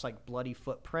Hawke's like bloody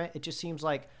footprint. It just seems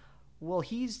like, well,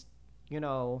 he's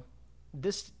now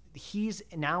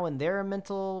in their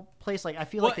mental place. Like, I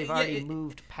feel like they've already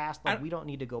moved past, like, we don't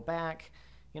need to go back.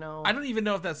 I don't even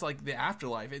know if that's like the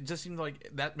afterlife. It just seems like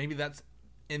that maybe that's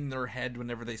in their head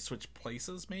whenever they switch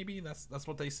places. Maybe that's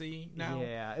what they see now.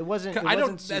 Yeah, it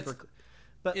wasn't super,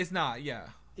 but it's not. Yeah.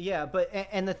 Yeah, but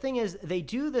and the thing is, they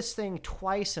do this thing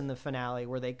twice in the finale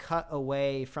where they cut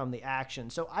away from the action.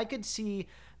 So I could see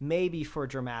maybe for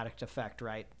dramatic effect,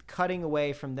 right, cutting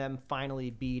away from them finally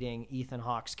beating Ethan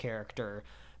Hawke's character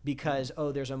because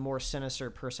there's a more sinister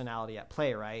personality at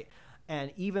play, right?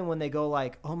 And even when they go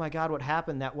like, oh my God, what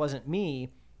happened? That wasn't me.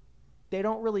 They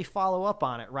don't really follow up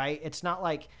on it, right? It's not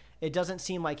like, it doesn't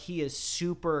seem like he is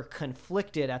super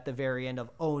conflicted at the very end of,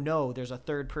 oh no, there's a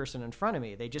third person in front of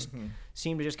me. They just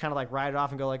seem to just kind of like write it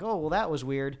off and go like, oh, well, that was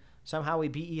weird. Somehow we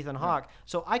beat Ethan Hawke.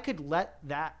 So I could let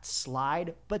that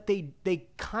slide, but they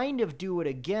kind of do it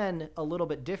again a little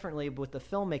bit differently with the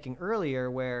filmmaking earlier,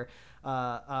 where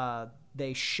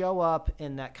they show up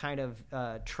in that kind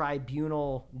of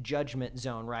tribunal judgment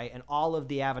zone, right? And all of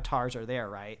the avatars are there,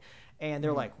 right? And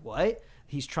they're like, what?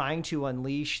 He's trying to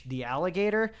unleash the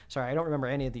alligator. Sorry, I don't remember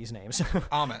any of these names.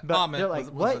 Amit. But Amit they're like,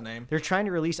 was what? the name. They're trying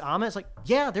to release Amit. It's like,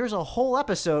 yeah, there's a whole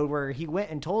episode where he went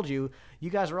and told you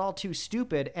guys are all too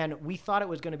stupid. And we thought it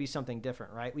was going to be something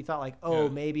different, right? We thought like,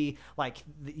 maybe like,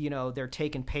 they're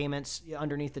taking payments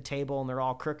underneath the table and they're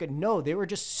all crooked. No, they were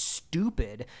just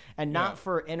stupid and not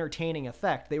for entertaining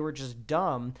effect. They were just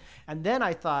dumb. And then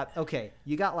I thought, okay,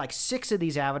 you got like 6 of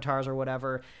these avatars or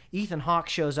whatever. Ethan Hawke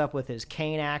shows up with his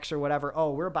cane axe or whatever.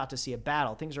 Oh, we're about to see a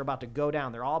battle. Things are about to go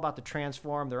down. They're all about to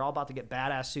transform. They're all about to get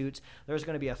badass suits. There's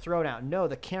going to be a throwdown. No,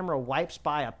 the camera wipes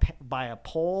by a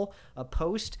pole, a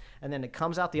post, and then it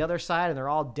comes out the other side, and they're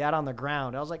all dead on the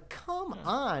ground. I was like, come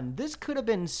on. This could have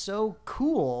been so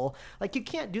cool. Like, you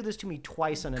can't do this to me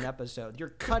twice in an episode. You're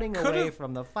cutting away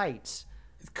from the fights.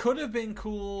 It could have been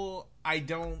cool. I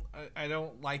don't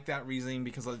like that reasoning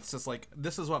because it's just like,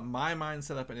 this is what my mind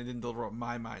set up and it didn't deliver what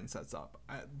my mind sets up.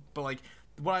 But like,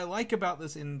 what I like about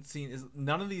this in scene is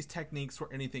none of these techniques were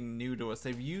anything new to us.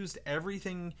 They've used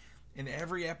everything in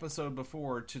every episode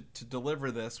before to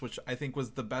deliver this, which I think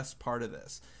was the best part of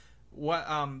this. What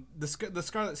the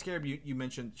Scarlet Scarab you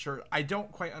mentioned, sure, I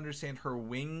don't quite understand her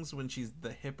wings when she's the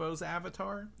hippo's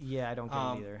avatar. Yeah, I don't get it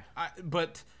either.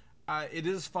 But it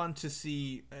is fun to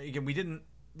see. Again, we didn't.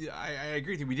 I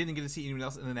agree with you. We didn't get to see anyone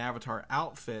else in an Avatar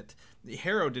outfit.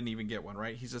 Harrow didn't even get one,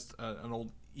 right? He's just an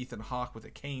old Ethan Hawke with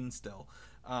a cane still.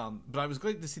 But I was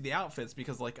glad to see the outfits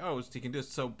because, like, oh, she can do this.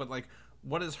 So, but like,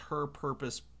 what is her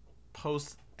purpose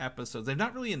post episodes? They've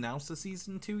not really announced the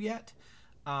season 2 yet.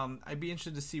 I'd be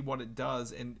interested to see what it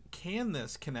does, and can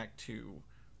this connect to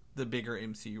the bigger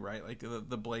MCU, right? Like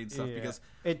the Blade stuff, because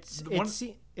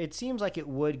it seems like it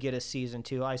would get a season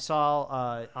 2. I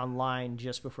saw online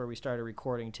just before we started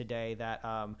recording today that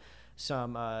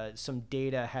some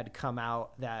data had come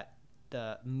out that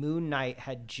the Moon Knight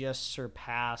had just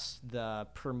surpassed the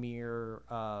premiere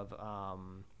of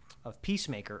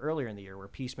Peacemaker earlier in the year, where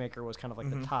Peacemaker was kind of like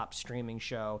the top streaming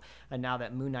show, and now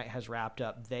that Moon Knight has wrapped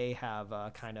up, they have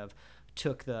kind of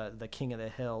took the king of the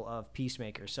hill of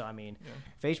Peacemaker. So I mean,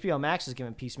 if HBO Max is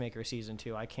giving Peacemaker season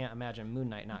 2, I can't imagine Moon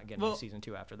Knight not getting a season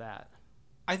 2 after that.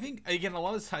 I think again, a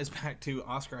lot of this ties back to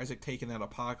Oscar Isaac taking that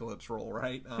Apocalypse role,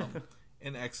 right?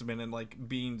 In X-Men, and like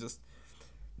being just,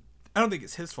 I don't think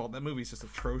it's his fault. That movie's just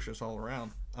atrocious all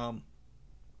around.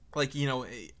 Like, you know,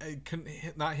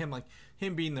 not him, like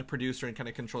him being the producer and kind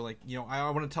of control, like, you know, I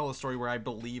want to tell a story where I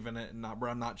believe in it and not where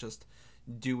I'm not just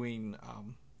doing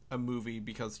a movie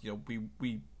because, you know,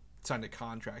 we signed a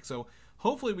contract. So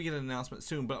hopefully we get an announcement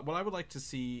soon. But what I would like to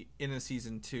see in a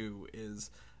season 2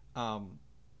 is,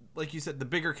 like you said, the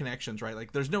bigger connections, right?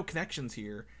 Like, there's no connections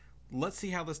here. Let's see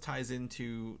how this ties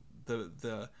into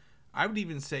the I would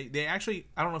even say they actually,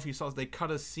 I don't know if you saw this, they cut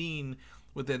a scene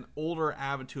with an older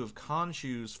Avatar of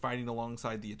Khonshu's fighting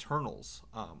alongside the Eternals.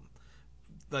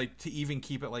 Like, to even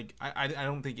keep it, like, I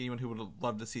don't think anyone who would have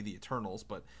loved to see the Eternals,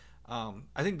 but I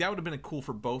think that would have been cool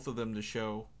for both of them to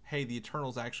show, hey, the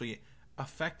Eternals actually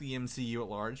affect the MCU at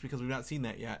large, because we've not seen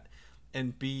that yet,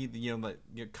 and B, you know, that,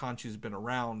 you know, Khonshu's been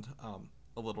around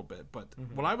a little bit. But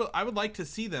what I would like to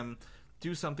see them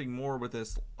do something more with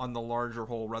this on the larger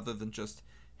whole, rather than just,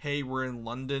 hey, we're in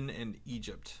London and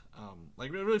Egypt. Like,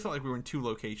 it really felt like we were in 2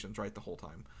 locations, right, the whole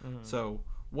time. So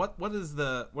what is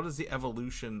the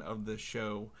evolution of this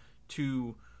show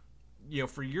to, you know,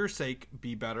 for your sake,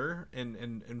 be better,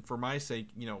 and for my sake,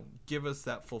 you know, give us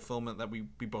that fulfillment that we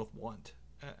both want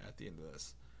at the end of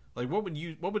this. Like, what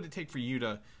would it take for you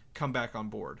to come back on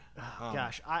board?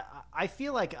 Gosh, I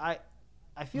feel like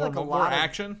I feel like a lot more of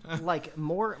action, like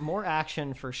more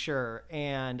action for sure,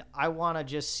 and I want to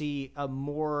just see a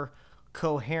more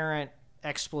coherent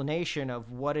explanation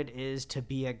of what it is to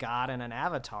be a god and an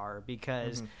avatar,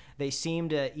 because they seem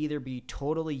to either be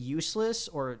totally useless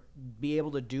or be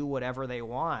able to do whatever they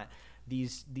want.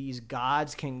 These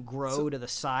gods can grow to the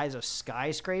size of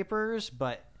skyscrapers,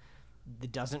 but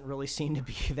it doesn't really seem to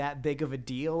be that big of a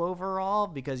deal overall,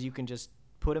 because you can just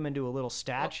put them into a little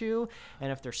statue.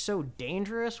 And if they're so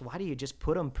dangerous, why do you just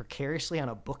put them precariously on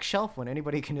a bookshelf when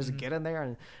anybody can just get in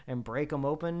there and break them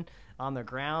open on the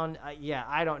ground?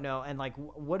 I don't know. And like,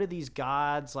 what do these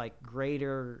gods, like,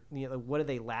 greater, you know, what do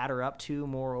they ladder up to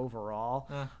more overall?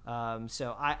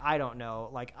 So I don't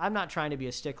know. Like, I'm not trying to be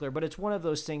a stickler, but it's one of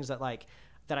those things that, like,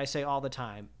 that I say all the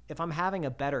time. If I'm having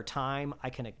a better time,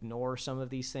 I can ignore some of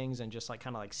these things and just, like,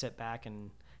 kind of like sit back and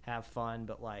have fun.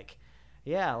 But like,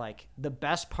 yeah, like, the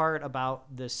best part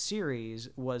about this series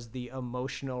was the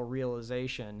emotional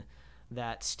realization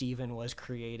that Steven was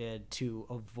created to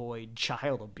avoid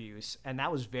child abuse, and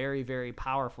that was very, very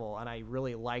powerful, and I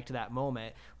really liked that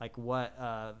moment. Like, what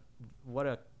a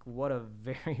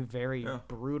very, very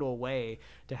brutal way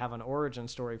to have an origin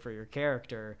story for your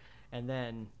character. And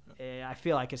then I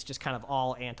feel like it's just kind of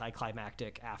all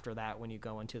anticlimactic after that when you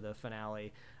go into the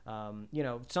finale. You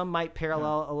know, some might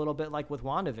parallel a little bit like with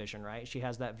WandaVision, right? She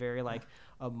has that very, like,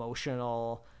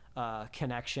 emotional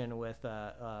connection with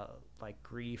like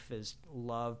grief is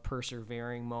love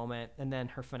persevering moment, and then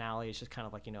her finale is just kind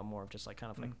of like, you know, more of just like kind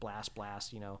of like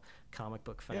blast, you know, comic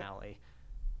book finale.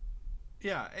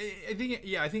 I think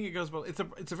it goes well. It's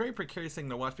a very precarious thing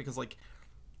to watch, because, like,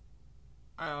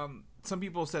 some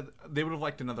people said they would have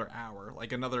liked another hour,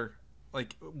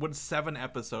 would 7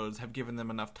 episodes have given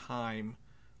them enough time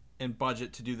and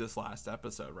budget to do this last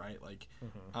episode, right? Like,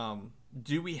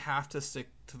 do we have to stick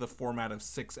to the format of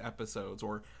 6 episodes,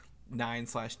 or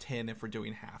 9/10 if we're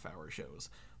doing half-hour shows?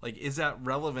 Like, is that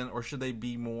relevant, or should they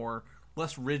be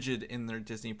less rigid in their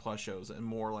Disney Plus shows and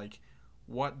more like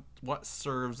what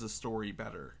serves the story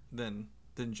better than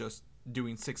just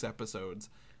doing 6 episodes?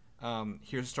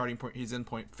 Here's a starting point, here's end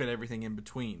point, fit everything in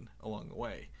between along the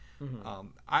way.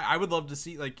 I would love to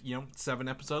see 7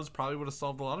 episodes probably would have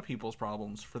solved a lot of people's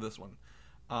problems for this one.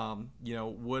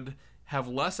 Would have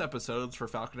less episodes for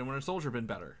Falcon and Winter Soldier been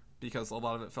better, because a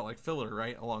lot of it felt like filler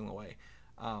right along the way.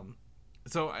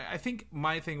 So I think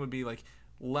my thing would be like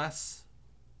less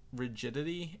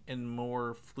rigidity and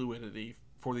more fluidity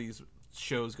for these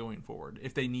shows going forward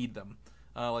if they need them.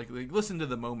 Like listen to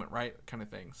the moment, right, kind of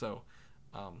thing. So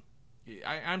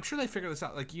I'm sure they figure this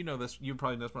out. Like, this, you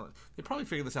probably know this more. They probably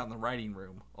figure this out in the writing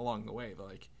room along the way. They're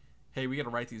like, hey, we got to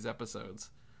write these episodes.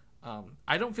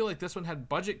 I don't feel like this one had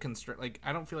budget constraints. Like,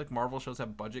 I don't feel like Marvel shows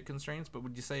have budget constraints, but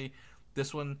would you say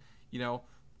this one,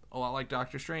 a lot like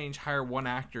Doctor Strange, hire one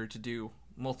actor to do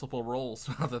multiple roles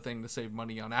of the thing to save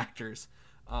money on actors?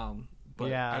 But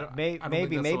yeah,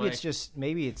 maybe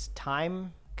it's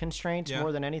time constraints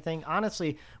more than anything.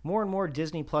 Honestly, more and more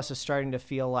Disney Plus is starting to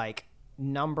feel like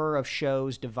number of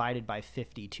shows divided by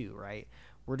 52, right?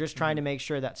 We're just trying to make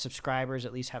sure that subscribers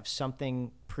at least have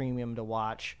something premium to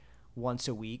watch once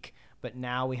a week, but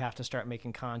now we have to start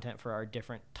making content for our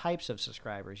different types of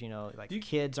subscribers.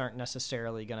 Kids aren't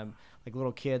necessarily gonna, like,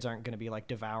 little kids aren't gonna be like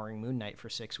devouring Moon Knight for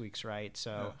 6 weeks, right?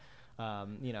 So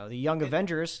the Young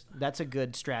Avengers, that's a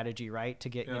good strategy, right, to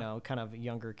get kind of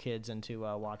younger kids into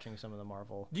watching some of the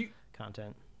Marvel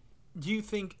content. Do you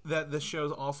think that this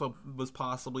show also was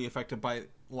possibly affected by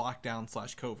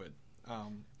lockdown/COVID?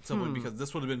 Simply because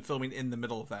this would have been filming in the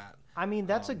middle of that. I mean,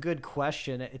 that's a good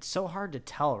question. It's so hard to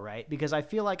tell, right? Because I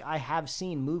feel like I have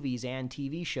seen movies and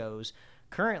TV shows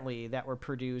currently that were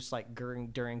produced like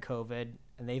during COVID,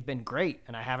 and they've been great,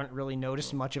 and I haven't really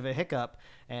noticed much of a hiccup,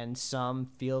 and some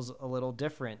feels a little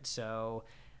different. So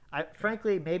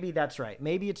frankly, maybe that's right.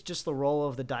 Maybe it's just the roll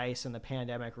of the dice, and the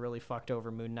pandemic really fucked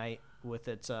over Moon Knight with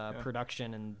its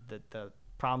production and the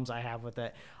problems I have with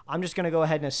it. I'm just going to go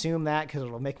ahead and assume that, because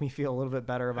it'll make me feel a little bit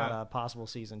better about a possible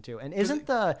season 2. And isn't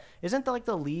the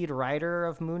lead writer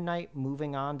of Moon Knight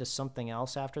moving on to something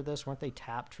else after this? Weren't they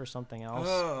tapped for something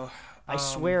else? I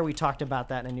swear we talked about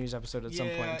that in a news episode at some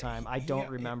point in time. I don't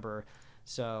remember.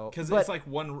 So, because it's like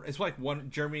one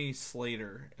Jeremy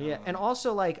Slater. Yeah, and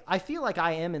also, like, I feel like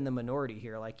I am in the minority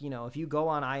here. Like, if you go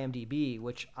on IMDb,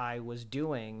 which I was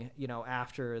doing,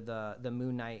 after the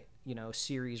Moon Knight,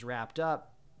 series wrapped up,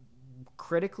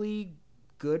 critically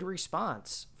good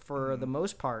response for the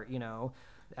most part.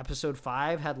 Episode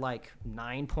 5 had like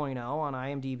 9.0 on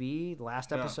IMDb. The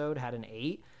last episode had an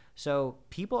 8. So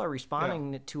people are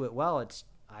responding to it well.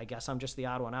 I guess I'm just the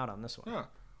odd one out on this one. Yeah.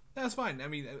 That's fine. I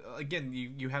mean, again,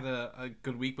 you had a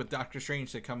good week with Doctor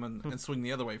Strange to come and swing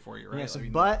the other way for you, right? Yes,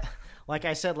 but like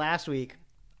I said last week,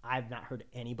 I've not heard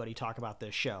anybody talk about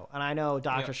this show. And I know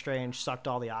Doctor Strange sucked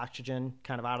all the oxygen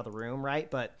kind of out of the room,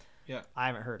 right? But I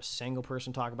haven't heard a single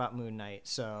person talk about Moon Knight.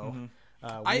 So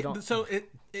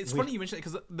it's funny you mentioned it,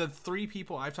 because the 3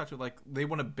 people I've talked to, like, they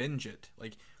want to binge it.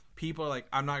 Like, people are like,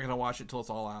 I'm not going to watch it till it's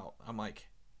all out. I'm like,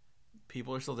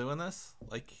 people are still doing this?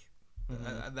 Like,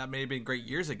 that may have been great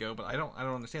years ago, but I don't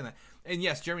understand that. And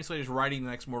yes, Jeremy Slater's writing the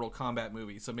next Mortal Kombat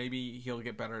movie, so maybe he'll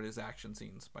get better at his action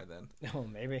scenes by then. Oh,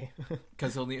 maybe.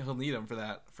 Because he'll need them for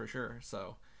that, for sure.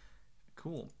 So,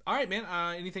 cool. All right, man.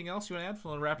 Anything else you want to add?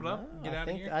 Want to wrap it up? Get out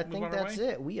of here? I think that's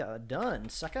it. We are done,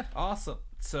 sucker. Awesome.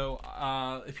 So,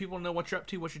 if people know what you're up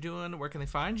to, what you're doing, where can they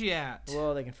find you at?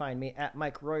 Well, they can find me at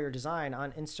Mike Royer Design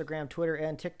on Instagram, Twitter,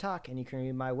 and TikTok, and you can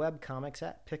read my webcomics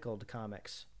at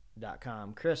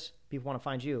pickledcomics.com. Chris, people want to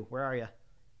find you. Where are you?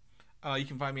 You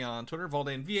can find me on Twitter,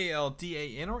 Valdan,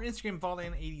 Valdan, or Instagram,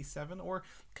 Valdan87, or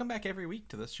come back every week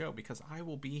to this show, because I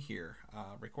will be here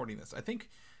recording this. I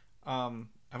think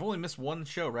I've only missed one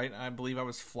show, right? I believe I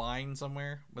was flying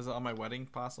somewhere. Was it on my wedding,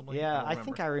 possibly? Yeah, I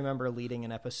think I remember leading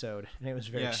an episode, and it was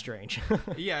very strange.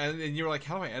 Yeah, and you were like,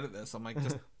 how do I edit this? I'm like,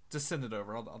 just send it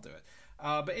over. I'll do it.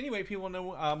 But anyway, people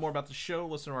know more about the show.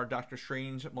 Listen to our Doctor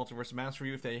Strange Multiverse of Madness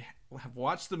review. If they have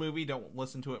watched the movie, don't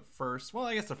listen to it first. Well,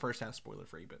 I guess the first half spoiler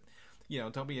free, but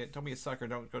don't be a sucker.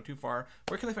 Don't go too far.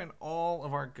 Where can they find all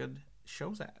of our good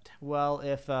shows at? Well,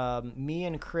 if me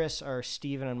and Chris are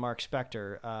Steven and Mark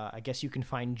Spector, I guess you can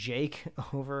find Jake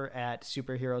over at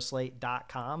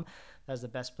superheroslate.com. That's the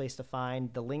best place to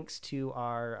find the links to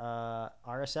our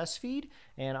RSS feed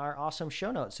and our awesome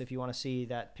show notes. So if you want to see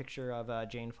that picture of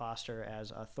Jane Foster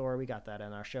as Thor, we got that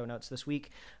in our show notes this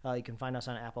week. You can find us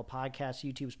on Apple Podcasts,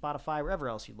 YouTube, Spotify, wherever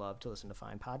else you love to listen to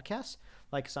fine podcasts.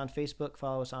 Like us on Facebook,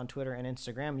 follow us on Twitter and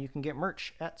Instagram. You can get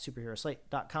merch at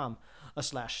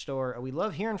superheroslate.com/store. We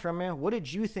love hearing from you. What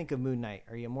did you think of Moon Knight?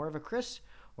 Are you more of a Chris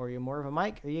or are you more of a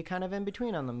Mike? Are you kind of in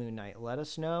between on the Moon Knight? Let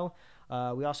us know.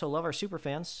 We also love our super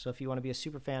fans. So if you want to be a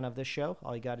super fan of this show,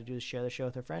 all you got to do is share the show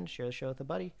with a friend, share the show with a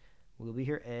buddy. We'll be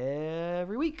here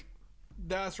every week.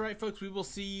 That's right, folks. We will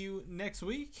see you next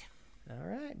week. All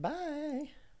right. Bye.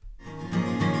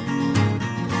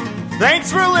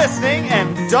 Thanks for listening,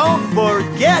 and don't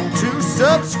forget to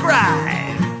subscribe.